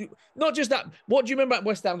 Not just that. What do you remember about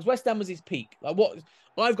West Ham? Because West Ham was his peak. Like, what?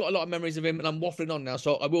 I've got a lot of memories of him, and I'm waffling on now,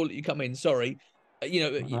 so I will let you come in. Sorry.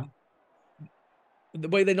 The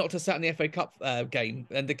way they knocked us out in the FA Cup game,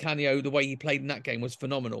 and Di Canio, the way he played in that game was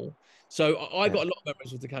phenomenal. So I got a lot of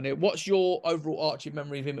memories with Di Canio. What's your overall arching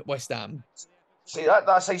memory of him at West Ham? See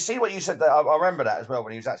what you said there. I remember that as well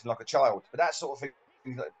when he was acting like a child. But that sort of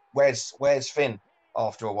thing, where's Finn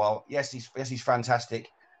after a while? Yes, he's fantastic,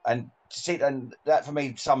 and that for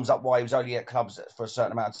me sums up why he was only at clubs for a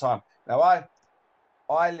certain amount of time. Now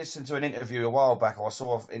I listened to an interview a while back, or I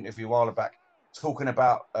saw an interview a while back, talking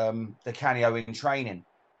about Di Canio in training.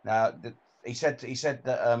 Now he said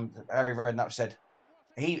that Harry Redknapp said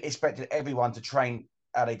he expected everyone to train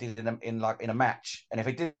how they did in a match, and if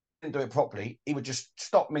he didn't do it properly, he would just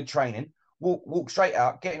stop mid-training, walk straight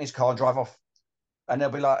out, get in his car and drive off. And they'll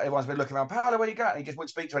be like, everyone's been looking around, Paolo, where you going? And he just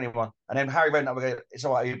wouldn't speak to anyone. And then Harry Redknapp would go, it's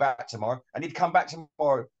all right, you're back tomorrow. And he'd come back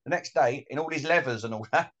tomorrow the next day in all his leathers and all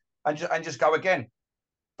that, and just go again.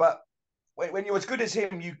 But when you're as good as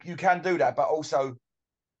him, you can do that. But also,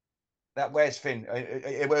 that where's Finn?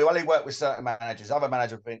 It will only work with certain managers. Other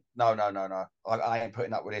managers think, no. I ain't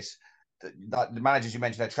putting up with this. The managers you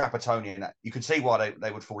mentioned, they're Trapattoni and that. You can see why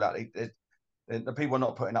they would fall out. The people are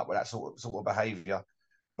not putting up with that sort of behaviour.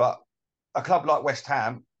 But a club like West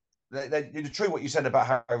Ham, it's true what you said about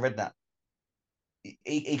Harry Redknapp.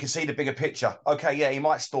 He can see the bigger picture. Okay, yeah, he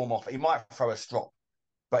might storm off. He might throw a strop,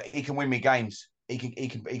 but he can win me games. He can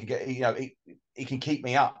get, he can keep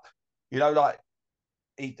me up.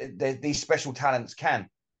 These special talents can.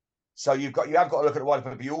 So you have got to look at the wider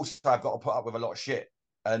picture, but you also have got to put up with a lot of shit.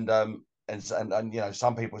 And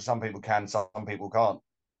some people can, some people can't.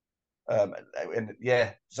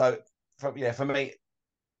 For me,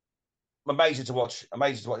 amazing to watch,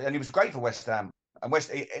 and he was great for West Ham. And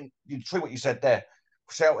true what you said there.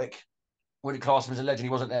 Celtic wouldn't class him as a legend. He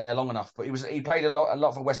wasn't there long enough, but he played a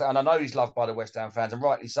lot for West Ham, and I know he's loved by the West Ham fans, and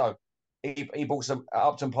rightly so. He bought some at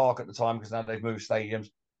Upton Park at the time, because now they've moved stadiums.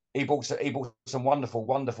 He bought some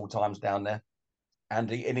wonderful times down there, and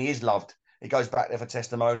he is loved. He goes back there for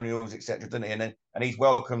testimonials, etc., doesn't he? And he's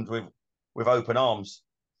welcomed with open arms.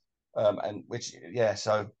 He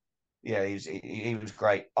was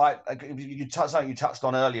great. You touched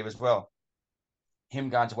on earlier as well. Him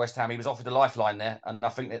going to West Ham, he was offered a lifeline there, and I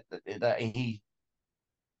think that he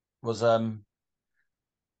was. And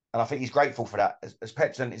I think he's grateful for that. As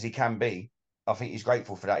petulant as he can be, I think he's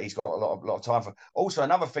grateful for that. He's got a lot of time for. Also,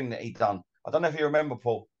 another thing that he done. I don't know if you remember,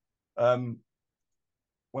 Paul.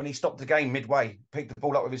 When he stopped the game midway, picked the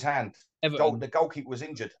ball up with his hand. The goalkeeper was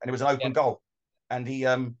injured, and it was an open goal, and he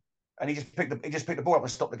just picked the ball up and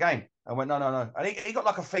stopped the game, and went no, and he got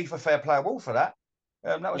like a FIFA Fair Play Award for that.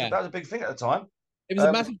 That was a big thing at the time. It was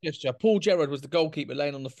a massive gesture. Paul Gerrard was the goalkeeper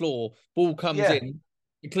laying on the floor. Ball comes in,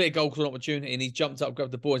 a clear goal for an opportunity, and he jumped up,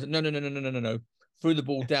 grabbed the ball, and said, no, threw the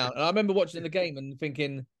ball down. And I remember watching in the game and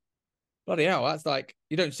thinking, bloody hell, that's like,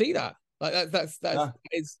 you don't see that. Like that's no.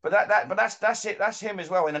 That's it. That's him as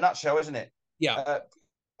well in a nutshell, isn't it? Yeah.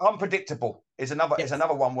 Unpredictable is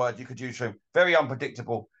another one word you could use for him. Very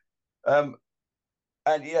unpredictable. And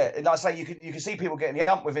like I say, you can see people getting the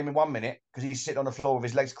hump with him in 1 minute because he's sitting on the floor with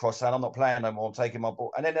his legs crossed saying, I'm not playing no more, I'm taking my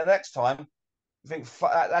ball. And then the next time, you think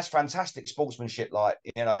that's fantastic sportsmanship.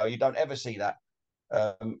 You don't ever see that.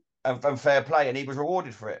 and fair play, and he was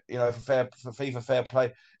rewarded for it. For FIFA fair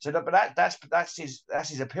play. So, but that's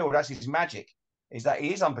his appeal. That's his magic. Is that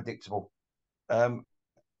he is unpredictable.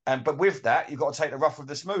 But with that, you've got to take the rough with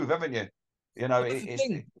the smooth, haven't you?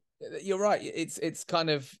 You're right. It's kind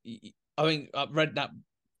of. I mean, Redknapp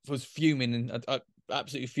was fuming and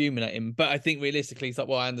absolutely fuming at him. But I think realistically, it's like,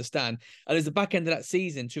 well, I understand. And as the back end of that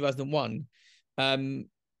season, 2001,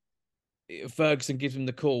 Ferguson gives him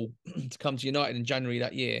the call to come to United in January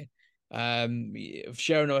that year.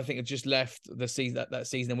 Sheringham, I think, had just left the season that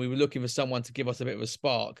season, and we were looking for someone to give us a bit of a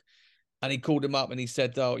spark. And he called him up and he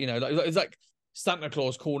said, "Oh, it's like Santa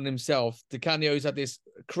Claus calling himself. Di Canio's had this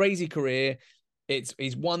crazy career.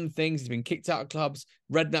 He's won things. He's been kicked out of clubs.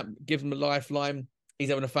 Redknapp gives him a lifeline. He's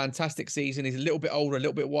having a fantastic season. He's a little bit older, a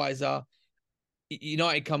little bit wiser.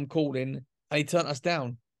 United come calling, and he turned us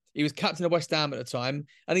down. He was captain of West Ham at the time,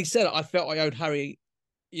 and he said, I felt I owed Harry,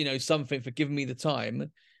 something for giving me the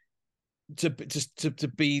time to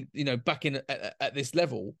be, back in at this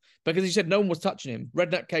level, because he said no one was touching him.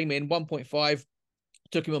 Redknapp came in 1.5,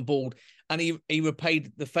 took him on board, and he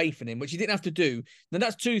repaid the faith in him, which he didn't have to do. Now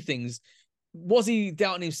that's two things. Was he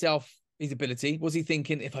doubting himself, his ability? Was he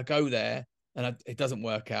thinking, if I go there and it doesn't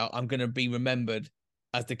work out, I'm going to be remembered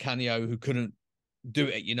as Di Canio who couldn't do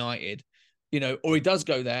it at United? Or he does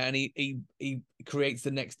go there and he creates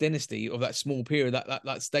the next dynasty of that small period,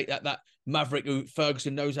 that state, that maverick who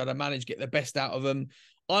Ferguson knows how to manage, get the best out of him.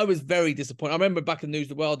 I was very disappointed. I remember back in News of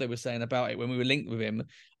the World, they were saying about it when we were linked with him.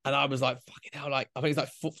 And I was like, fucking hell, I think it's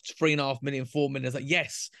like 3.5 million, 4 million. I was like,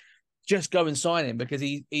 yes, just go and sign him, because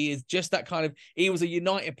he is just that kind of, he was a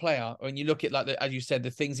United player. When you look at, like, as you said, the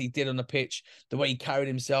things he did on the pitch, the way he carried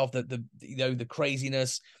himself, the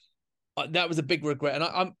craziness, that was a big regret.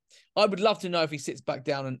 And I would love to know if he sits back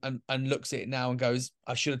down and looks at it now and goes,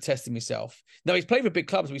 I should have tested myself. Now, he's played for big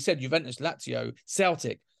clubs. We said Juventus, Lazio,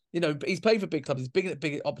 Celtic. He's played for big clubs. He's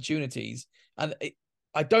big opportunities. And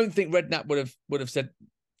I don't think Redknapp would have said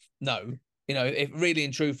no. If really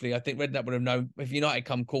and truthfully, I think Redknapp would have known if United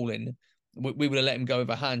come calling, we would have let him go with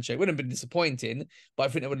a handshake. It wouldn't have been disappointing, but I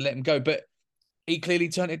think they would have let him go. But he clearly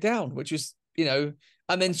turned it down, which was,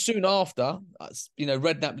 and then soon after,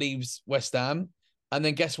 Redknapp leaves West Ham. And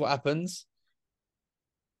then guess what happens?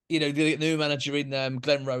 The new manager in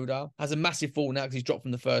Glenn Roeder has a massive fall now because he's dropped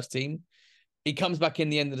from the first team. He comes back in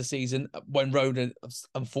the end of the season when Roeder,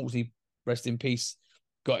 unfortunately, rest in peace,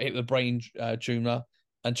 got hit with a brain tumour,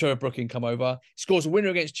 and Trevor Brooking come over, scores a winner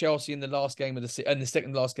against Chelsea in the last game of the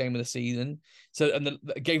second last game of the season. So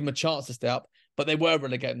gave him a chance to stay up, but they were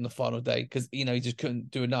relegated on the final day because he just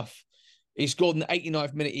couldn't do enough. He scored an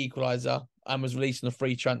 89th minute equaliser and was released on a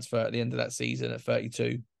free transfer at the end of that season at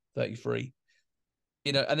 32, 33.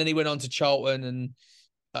 And then he went on to Charlton, and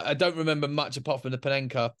I don't remember much apart from the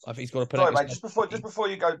Panenka. I think he's got a Panenka. Sorry, mate, just before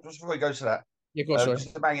you go to that. Yeah, go on, sorry.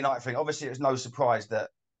 Just the Man United thing. Obviously, it was no surprise that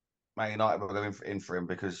Man United were going in for him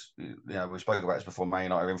because we spoke about this before. Man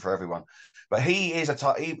United are in for everyone, but he is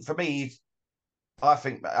for me. I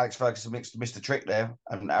think Alex Ferguson missed a trick there,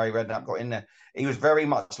 and Harry Redknapp got in there. He was very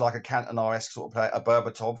much like a Cantona-esque sort of player, a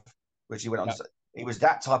Berbatov, which he went on. Yeah. He was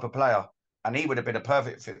that type of player, and he would have been a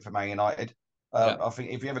perfect fit for Man United. I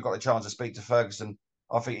think if you ever got the chance to speak to Ferguson,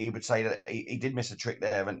 I think he would say that he did miss a trick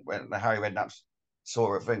there when Harry Redknapp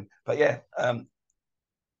saw a thing. But yes,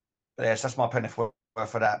 that's my penny for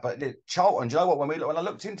that. But Charlton, do you know what? When I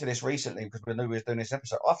looked into this recently, because we knew we was doing this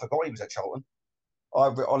episode, I forgot he was at Charlton. I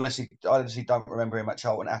honestly don't remember him at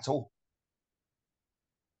Charlton at all.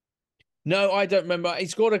 No, I don't remember. He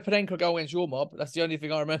scored a Panenka goal against your mob. That's the only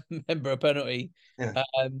thing I remember, a penalty. Yeah.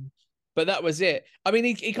 But that was it. I mean,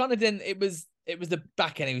 he kind of didn't. It was the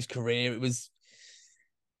back end of his career. It was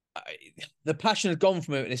the passion had gone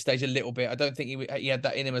from him at this stage a little bit. I don't think he had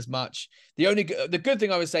that in him as much. The good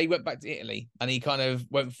thing I would say, he went back to Italy and he kind of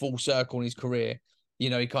went full circle in his career.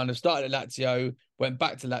 He kind of started at Lazio, went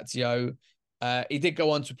back to Lazio. He did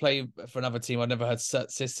go on to play for another team. I never heard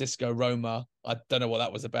Cisco Roma. I don't know what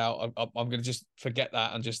that was about. I'm going to just forget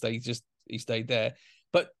that and just say he stayed there.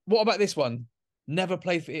 But what about this one? Never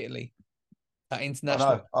played for Italy at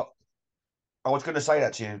international. I was going to say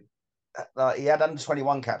that to you. He had under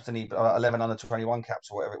 21 caps and 11 under 21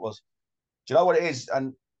 caps or whatever it was. Do you know what it is?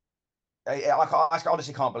 And I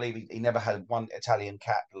honestly can't believe he never had one Italian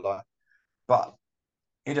cap. But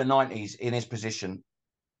in the 90s, in his position,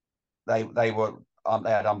 they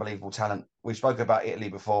had unbelievable talent. We spoke about Italy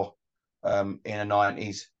before in the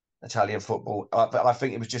 90s, Italian football. But I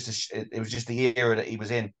think it was just the era that he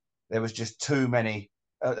was in. There was just too many.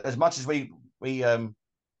 As much as we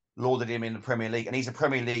lauded him in the Premier League, and he's a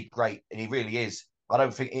Premier League great, and he really is. I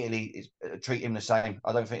don't think Italy treat him the same.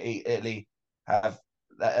 I don't think Italy have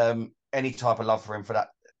any type of love for him for that,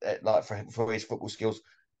 like for his football skills.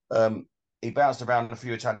 He bounced around a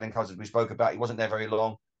few Italian clubs as we spoke about. He wasn't there very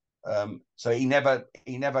long, so he never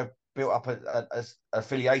built up a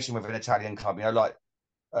affiliation with an Italian club. You know,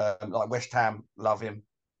 like West Ham love him.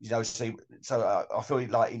 You know, so I feel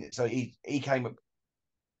like he came.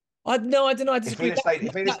 I don't know. I disagree.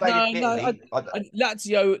 If he'd have stayed in Italy,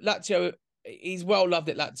 Lazio, he's well loved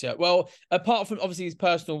at Lazio. Well, apart from obviously his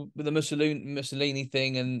personal with the Mussolini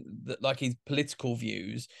thing and like his political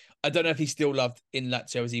views, I don't know if he's still loved in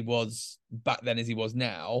Lazio as he was back then as he was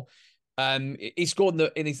now. He scored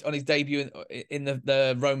on his debut in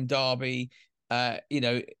the Rome derby. You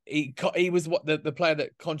know, he was the player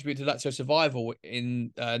that contributed to Lazio survival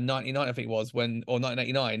in 99, I think it was, or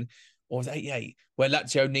 1989. Or was it 88, where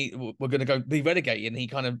Lazio were going to be relegated, and he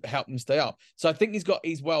kind of helped them stay up. So I think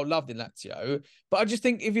he's well loved in Lazio. But I just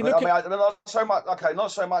think if you look not so much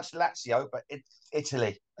Lazio, but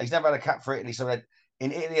Italy. He's never had a cap for Italy. So in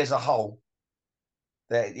Italy as a whole,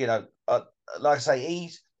 like I say,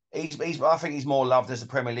 I think he's more loved as a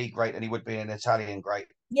Premier League great than he would be an Italian great.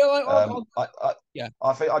 Yeah,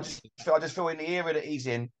 I just feel in the era that he's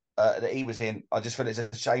in, that he was in, I just feel it's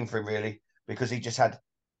a shame for him really, because he just had.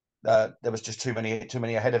 There was just too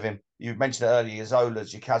many ahead of him. You mentioned it earlier: your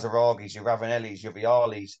Zolas, your Casaragis, your Ravanellis, your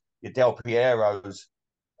Vialis, your Del Pieros,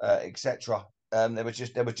 etc. There was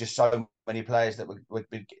just so many players that would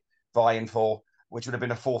be vying for, which would have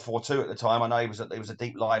been a 4-4-2 at the time. I know he was a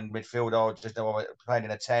deep line midfielder, just playing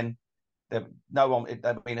in a 10. No one they'd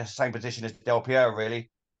been in the same position as Del Piero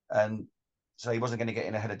really, and so he wasn't going to get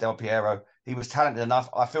in ahead of Del Piero. He was talented enough.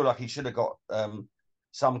 I feel like he should have got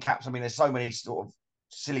some caps. I mean, there's so many sort of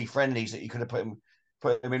silly friendlies that you could have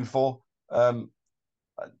put him in for.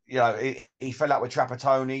 He fell out with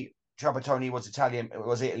Trapattoni. Trapattoni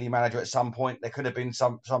was Italy manager at some point. There could have been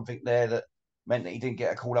something there that meant that he didn't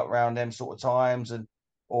get a call up round them sort of times,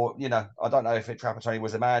 or I don't know if Trapattoni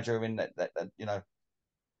was a manager in that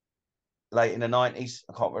late in the 90s.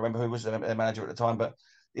 I can't remember who was the manager at the time, but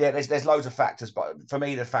yeah, there's loads of factors. But for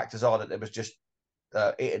me, the factors are that there was just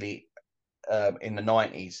Italy in the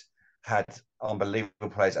 90s had unbelievable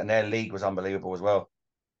players, and their league was unbelievable as well.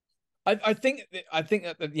 I think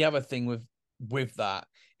that the other thing with that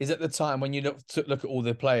is at the time when you look at all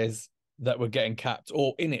the players that were getting capped,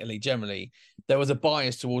 or in Italy generally, there was a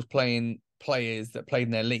bias towards playing players that played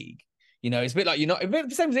in their league. It's a bit like a bit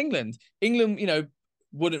the same as England. England,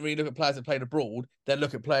 wouldn't really look at players that played abroad. They'd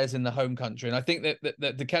look at players in the home country. And I think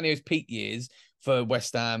that Di Canio's peak years for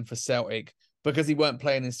West Ham, for Celtic, because he weren't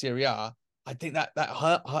playing in Serie A, I think that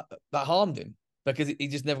harmed him, because he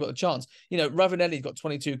just never got the chance. Ravanelli's got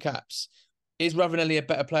 22 caps. Is Ravanelli a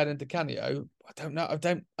better player than Di Canio? I don't know.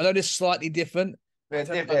 I know they're slightly different.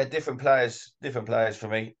 They're different players. Different players for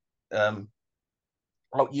me. I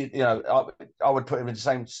would put him in the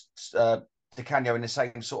same Di Canio in the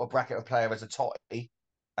same sort of bracket of player as a Totti,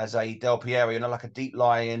 as a Del Piero. Like a deep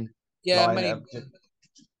line. Yeah,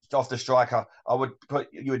 off the striker. You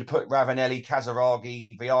would put Ravanelli,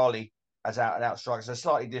 Casaraghi, Viali as out and out strikers. They're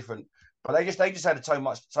slightly different, but they just had so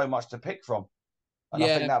much to pick from. And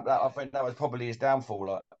I think that was probably his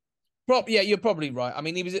downfall. Yeah, you're probably right. I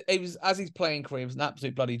mean, he was as his playing career, it was an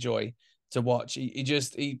absolute bloody joy to watch.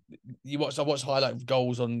 I watched highlight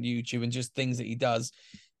goals on YouTube and just things that he does.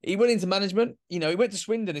 He went into management. He went to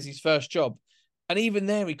Swindon as his first job, and even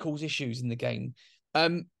there he caused issues in the game.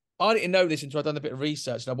 I didn't know this until I'd done a bit of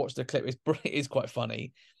research, and I watched the clip. It is quite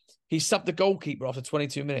funny. He subbed the goalkeeper after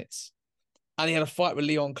 22 minutes, and he had a fight with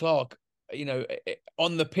Leon Clark,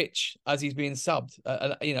 on the pitch as he's being subbed.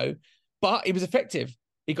 But he was effective.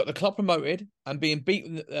 He got the club promoted and being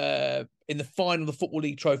beaten in the final of the Football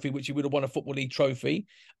League trophy, which he would have won a Football League trophy,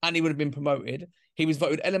 and he would have been promoted. He was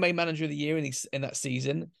voted LMA Manager of the Year in that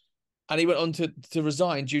season, and he went on to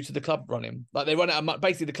resign due to the club running. Like, they run out of money.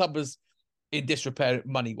 Basically, the club was in disrepair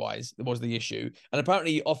money-wise. That was the issue. And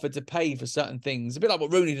apparently he offered to pay for certain things, a bit like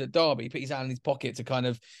what Rooney did at Derby. He put his hand in his pocket to kind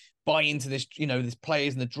of buy into this, this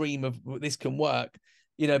players and the dream of this can work.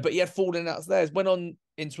 But he had fallen out there. Went on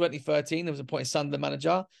in 2013. There was appointed Sunderland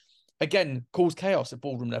manager. Again, caused chaos at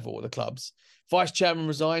ballroom level at the clubs. Vice chairman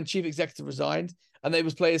resigned, chief executive resigned, and there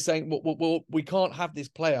was players saying, well, we can't have this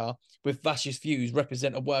player with fascist views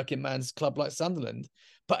represent a working man's club like Sunderland.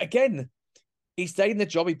 But again, he stayed in the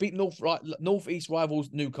job. He beat North-East rivals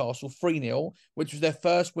Newcastle 3-0, which was their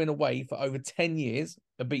first win away for over 10 years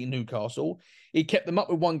of beating Newcastle. He kept them up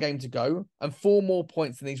with 1 game to go and 4 more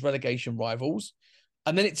points than these relegation rivals.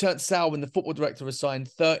 And then it turned sour when the football director assigned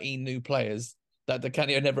 13 new players that Di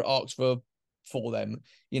Canio never asked for them.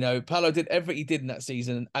 Paolo did everything he did in that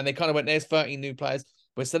season, and they kind of went, there's 13 new players.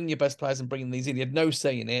 We're selling your best players and bringing these in. He had no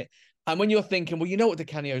say in it. And when you're thinking, well, you know what Di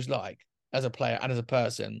Canio's like as a player and as a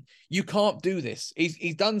person, you can't do this.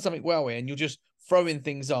 He's done something well here, and you're just throwing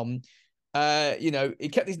things on. He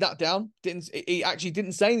kept his nut down. He actually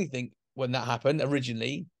didn't say anything when that happened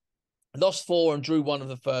originally. Lost 4 and drew 1 of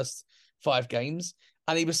the first 5 games,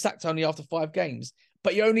 and he was sacked only after 5 games.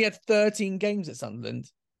 But he only had 13 games at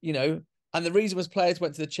Sunderland, and the reason was players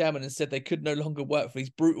went to the chairman and said they could no longer work for his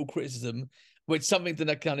brutal criticism, which something that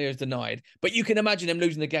Di Canio has denied. But you can imagine him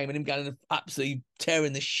losing the game and him going and absolutely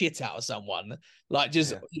tearing the shit out of someone. Like,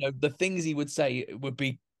 just, the things he would say would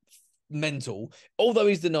be mental. Although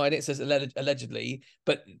he's denied it, says allegedly,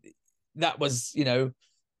 but that was,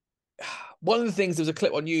 one of the things, there was a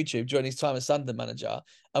clip on YouTube during his time as Sunderland manager,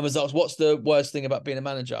 and was asked, what's the worst thing about being a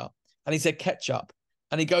manager? And he said ketchup.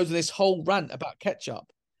 And he goes on this whole rant about ketchup.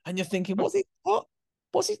 And you're thinking, what?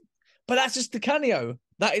 What's he? But that's just Di Canio.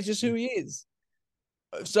 That is just who he is.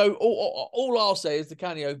 So all I'll say is, Di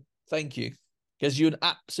Canio, thank you. Because you're an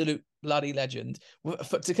absolute bloody legend.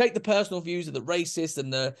 To take the personal views of the racist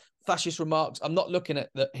and the fascist remarks, I'm not looking at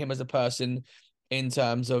him as a person in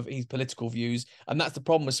terms of his political views. And that's the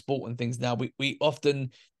problem with sport and things now. We often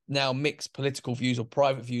now mix political views or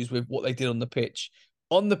private views with what they did on the pitch.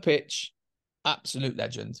 On the pitch, absolute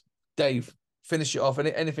legend. Dave, finish it off.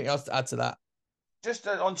 Anything else to add to that? Just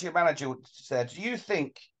onto your manager, do you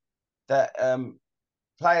think that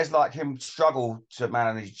players like him struggle to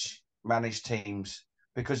manage teams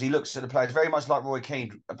because he looks at the players very much like Roy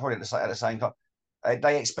Keane, probably at the same time?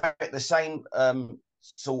 They expect the same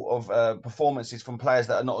sort of performances from players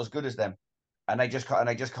that are not as good as them, and they just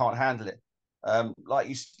can't handle it. Like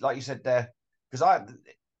you said there, because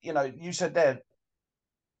you said there,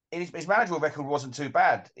 his managerial record wasn't too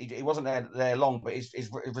bad. He wasn't there long, but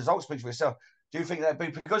his results speak for itself. Do you think that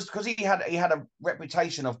because he had a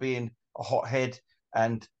reputation of being a hothead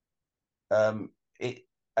and and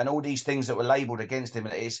all these things that were labelled against him,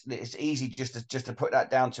 it's easy just to put that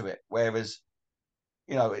down to it. Whereas,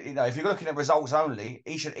 if you're looking at results only,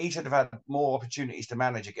 he should have had more opportunities to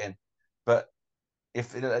manage again. But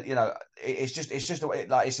if it's just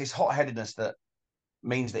like it's his hot-headedness that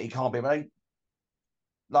means that he can't be.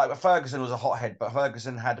 Like Ferguson was a hothead, but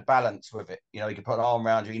Ferguson had balance with it. He could put an arm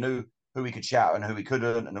around you. He knew who he could shout and who he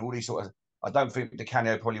couldn't, and all these sort of. I don't think Di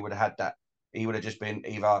Canio probably would have had that. He would have just been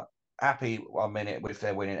either happy 1 minute if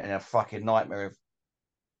they're winning and a fucking nightmare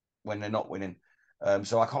when they're not winning.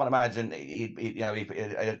 So I can't imagine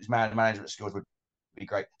his management skills would be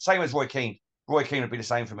great. Same as Roy Keane. Roy Keane would be the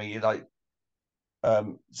same for me. So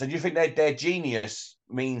do you think their genius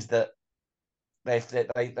means that they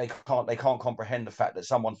can't comprehend the fact that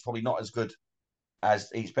someone's probably not as good as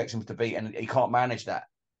he expects him to be, and he can't manage that?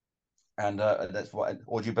 And that's what.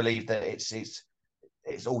 Or do you believe that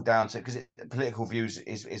it's all down to, because political views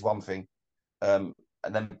is one thing, and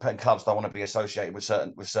then clubs don't want to be associated with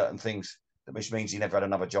certain things, which means he never had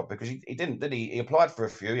another job because he didn't, did he? He applied for a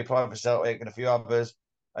few. He applied for Celtic and a few others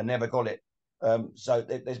and never got it. So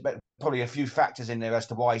there's probably a few factors in there as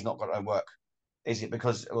to why he's not got no work. Is it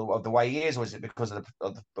because of the way he is, or is it because of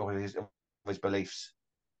his beliefs?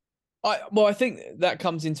 I think that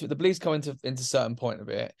comes into the beliefs come into certain point of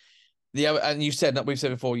it. And you said that we've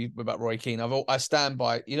said before about Roy Keane. I stand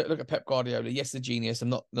by. Look at Pep Guardiola. Yes, the genius.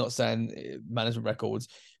 I'm not saying management records,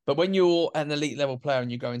 but when you're an elite level player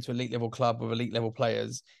and you go into an elite level club with elite level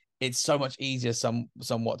players, it's so much easier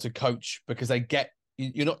somewhat to coach because they get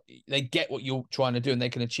they get what you're trying to do and they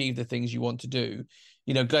can achieve the things you want to do.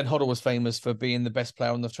 Glenn Hoddle was famous for being the best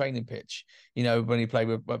player on the training pitch. When he played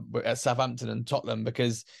at Southampton and Tottenham,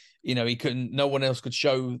 because he couldn't. No one else could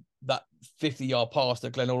show that 50-yard pass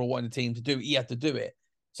that Glenn Hoddle wanted the team to do. He had to do it.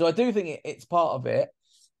 So I do think it's part of it.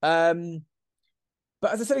 But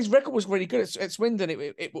as I said, his record was really good at Swindon.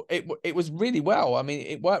 It was really well. I mean,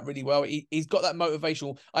 it worked really well. He's got that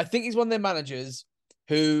motivational. I think he's one of their managers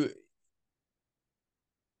who.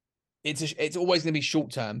 It's always going to be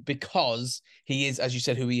short term because he is, as you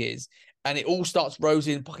said, who he is, and it all starts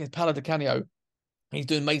rosy. Fucking Paulio Di Canio, he's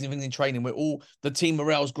doing amazing things in training. We're all the team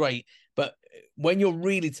morale's great, but when you're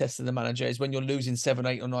really testing the manager is when you're losing 7,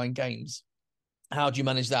 8, or 9 games. How do you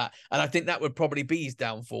manage that? And I think that would probably be his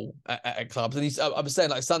downfall at clubs. And I was saying,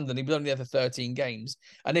 like Sunderland, he was only there for 13 games,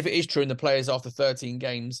 and if it is true, and the players after 13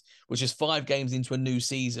 games, which is 5 games into a new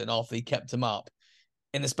season after he kept them up,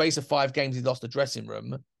 in the space of 5 games, he lost the dressing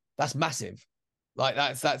room. That's massive. Like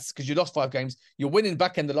that's because you lost 5 games. You're winning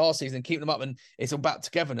back end of last season, keeping them up, and it's about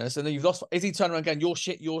togetherness. And then you've lost. Is he turning around going, "Your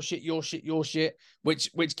shit, your shit, your shit, your shit,"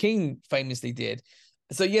 which Keane famously did.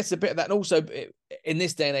 So yes, a bit of that, and also in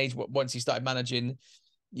this day and age, once he started managing,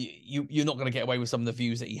 you're not going to get away with some of the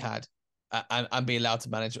views that he had. and be allowed to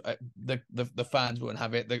manage. The fans wouldn't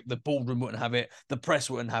have it. The boardroom wouldn't have it. The press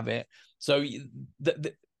wouldn't have it. So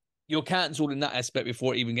you're cancelled in that aspect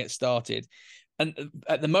before it even gets started. And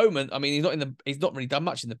at the moment, I mean, he's not really done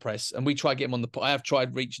much in the press. And we try to get him on the pod. I have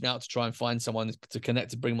tried reaching out to try and find someone to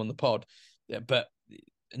connect to bring him on the pod, but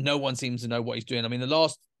no one seems to know what he's doing. I mean, the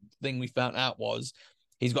last thing we found out was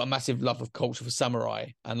he's got a massive love of culture for samurai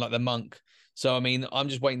and like the monk. So, I mean, I'm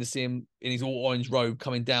just waiting to see him in his all orange robe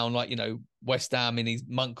coming down, like, West Ham in his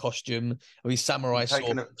monk costume or his samurai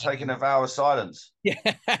sword. Taking a vow of silence. Yeah.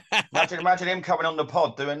 Imagine him coming on the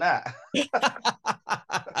pod doing that.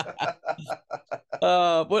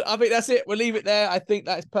 Well, I think that's it. We'll leave it there. I think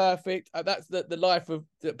that's perfect. That's the life of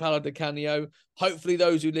Paolo Di Canio. Hopefully,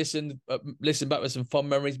 those who listen back with some fond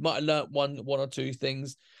memories might have learnt one or two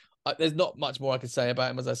things. There's not much more I could say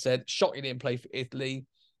about him. As I said, shocking he didn't play for Italy.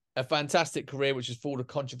 A fantastic career, which is full of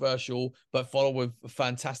controversial, but followed with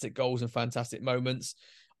fantastic goals and fantastic moments.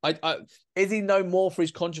 Is he known more for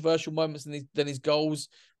his controversial moments than his goals?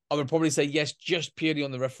 I would probably say yes, just purely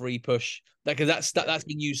on the referee push. Because that's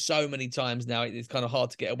been used so many times now. It's kind of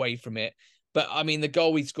hard to get away from it. But I mean, the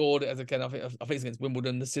goal he scored, I think it's against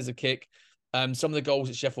Wimbledon, the scissor kick. Some of the goals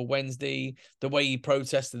at Sheffield Wednesday, the way he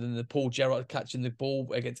protested and the Paul Gerrard catching the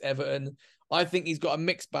ball against Everton. I think he's got a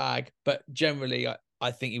mixed bag, but generally, I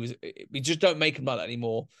think we just don't make him like that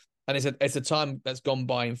anymore. And it's a time that's gone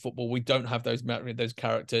by in football. We don't have those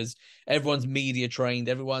characters. Everyone's media trained.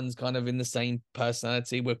 Everyone's kind of in the same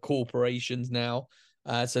personality. We're corporations now.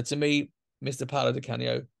 So to me, Mr. Paolo Di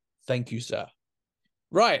Canio, thank you, sir.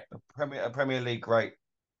 Right. A Premier League great.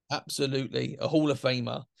 Absolutely. A Hall of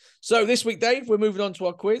Famer. So this week, Dave, we're moving on to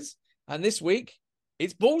our quiz. And this week,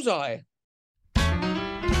 it's Bullseye.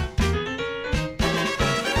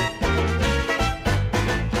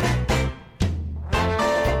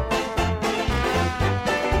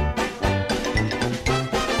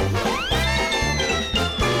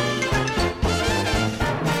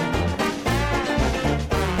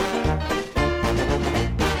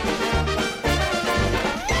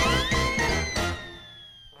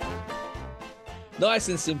 Nice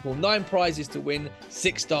and simple. 9 prizes to win,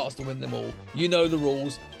 6 starts to win them all. You know the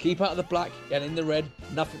rules. Keep out of the black and in the red.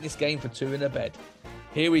 Nothing this game for 2 in a bed.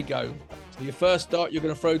 Here we go. So your first start, you're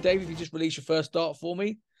going to throw. Dave, if you just release your first start for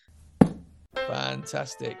me.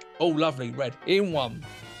 Fantastic. Oh, lovely. Red. In 1.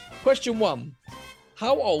 Question 1.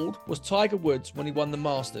 How old was Tiger Woods when he won the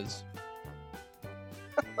Masters?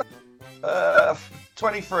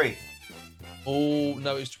 23. Oh,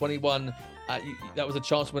 no, it was 21. That was a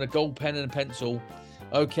chance to win a gold pen and a pencil.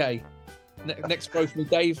 Okay. Next throw for me,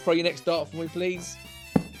 Dave. Throw your next dart for me, please.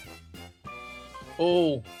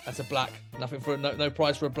 Oh, that's a black. Nothing for no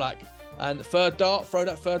prize for a black. And third dart. Throw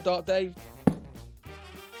that third dart, Dave.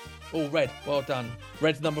 Oh, red. Well done.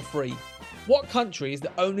 Red's number 3. What country is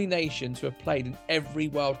the only nation to have played in every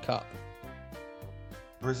World Cup?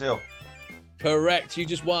 Brazil. Correct. You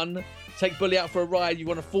just won. Take Bully out for a ride. You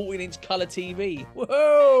won a 14-inch colour TV.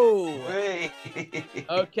 Whoa! Hey.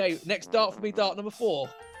 Okay, next dart for me, dart number 4.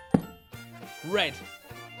 Red.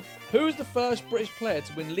 Who's the first British player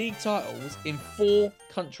to win league titles in 4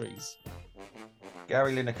 countries?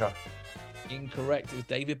 Gary Lineker. Incorrect. It was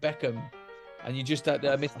David Beckham. And you just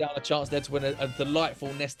missed out on a chance there to win a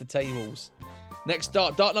delightful nest of tables. Next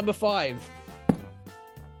dart, dart number 5.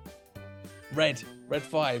 Red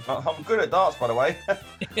 5. I'm good at darts, by the way.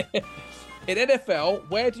 In NFL,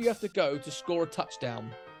 where do you have to go to score a touchdown?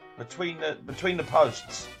 Between the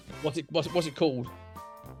posts. What's it called?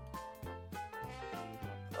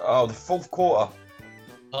 Oh, the 4th quarter.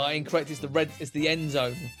 Incorrect. It's the end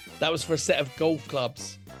zone. That was for a set of golf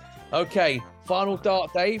clubs. Okay, final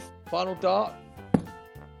dart, Dave. Final dart.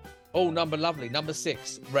 Oh, lovely. Number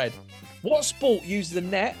 6, red. What sport uses a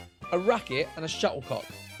net, a racket, and a shuttlecock?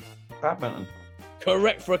 Badminton.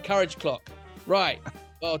 Correct for a carriage clock. Right.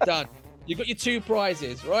 Well done. You got your 2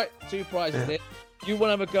 prizes, right? 2 prizes there. You want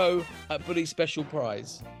to have a go at Bully's special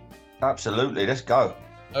prize? Absolutely. Let's go.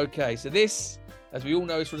 Okay, so this, as we all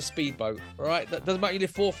know, is for the speedboat. All right. That doesn't matter. You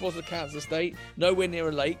live 4 floors of the council estate, nowhere near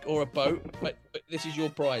a lake or a boat, but this is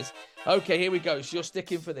your prize. Okay, here we go. So you're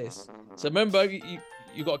sticking for this. So remember,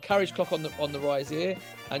 you've got a carriage clock on the rise here,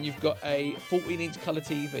 and you've got a 14-inch colour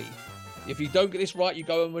TV. If you don't get this right, you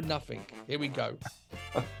go in with nothing. Here we go.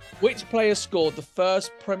 Which player scored the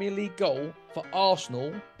first Premier League goal for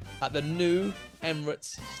Arsenal at the new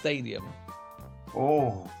Emirates Stadium?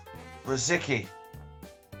 Oh, Rosicky.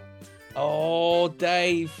 Oh,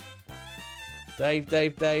 Dave. Dave,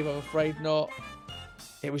 I'm afraid not.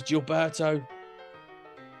 It was Gilberto.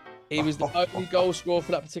 He was the only goal scorer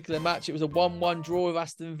for that particular match. It was a 1-1 draw with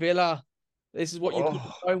Aston Villa. This is what you could be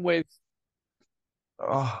going with.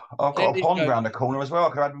 Oh, I've got a pond round the corner as well. I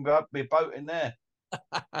could have my boat in there.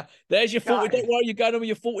 There's your 40. Don't worry, you're going on with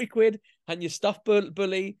your 40 quid and your stuffed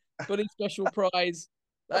bully special prize.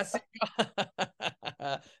 That's it.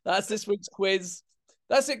 That's this week's quiz.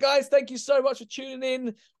 That's it, guys. Thank you so much for tuning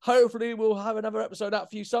in. Hopefully, we'll have another episode out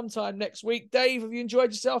for you sometime next week. Dave, have you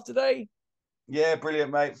enjoyed yourself today? Yeah,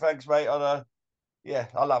 brilliant, mate. Thanks, mate. I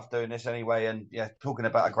love doing this anyway. And yeah, talking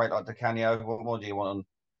about a great like Di Canio. What more do you want on?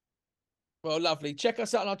 Well, lovely. Check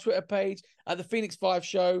us out on our Twitter page at the Phoenix 5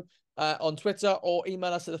 Show on Twitter, or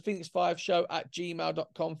email us at the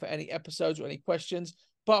phoenix5show@gmail.com for any episodes or any questions.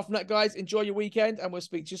 Apart from that, guys, enjoy your weekend and we'll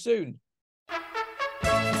speak to you soon.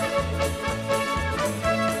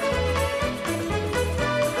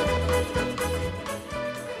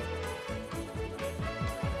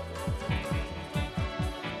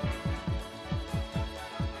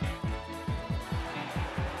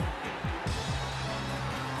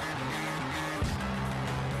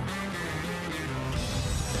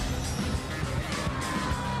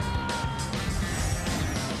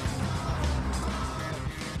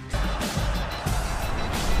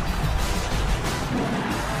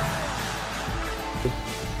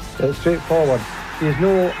 It's straightforward. He has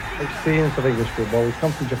no experience of English football. He's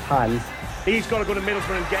come from Japan. He's got to go to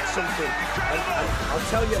Middlesbrough and get something. And I'll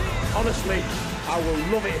tell you, honestly, I will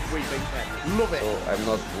love it if we beat them. Love it. So I'm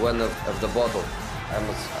not one of the bottle.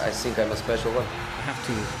 I think I'm a special one. I have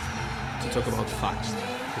to talk about facts,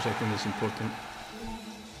 because I think it's important.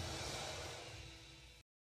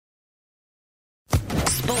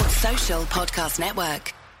 Sports Social Podcast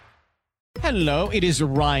Network. Hello, it is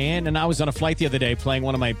Ryan, and I was on a flight the other day playing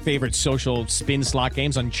one of my favorite social spin slot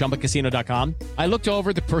games on ChumbaCasino.com. I looked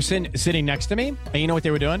over at the person sitting next to me, and you know what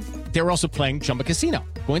they were doing? They were also playing Chumba Casino.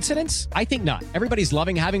 Coincidence? I think not. Everybody's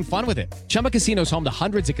loving having fun with it. Chumba Casino is home to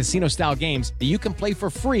hundreds of casino-style games that you can play for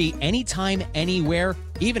free anytime, anywhere,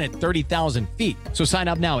 even at 30,000 feet. So sign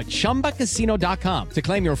up now at ChumbaCasino.com to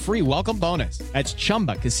claim your free welcome bonus. That's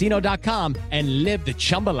ChumbaCasino.com and live the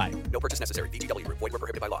Chumba life. No purchase necessary. VGW. Void where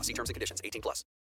prohibited by law. See terms and conditions. 18+.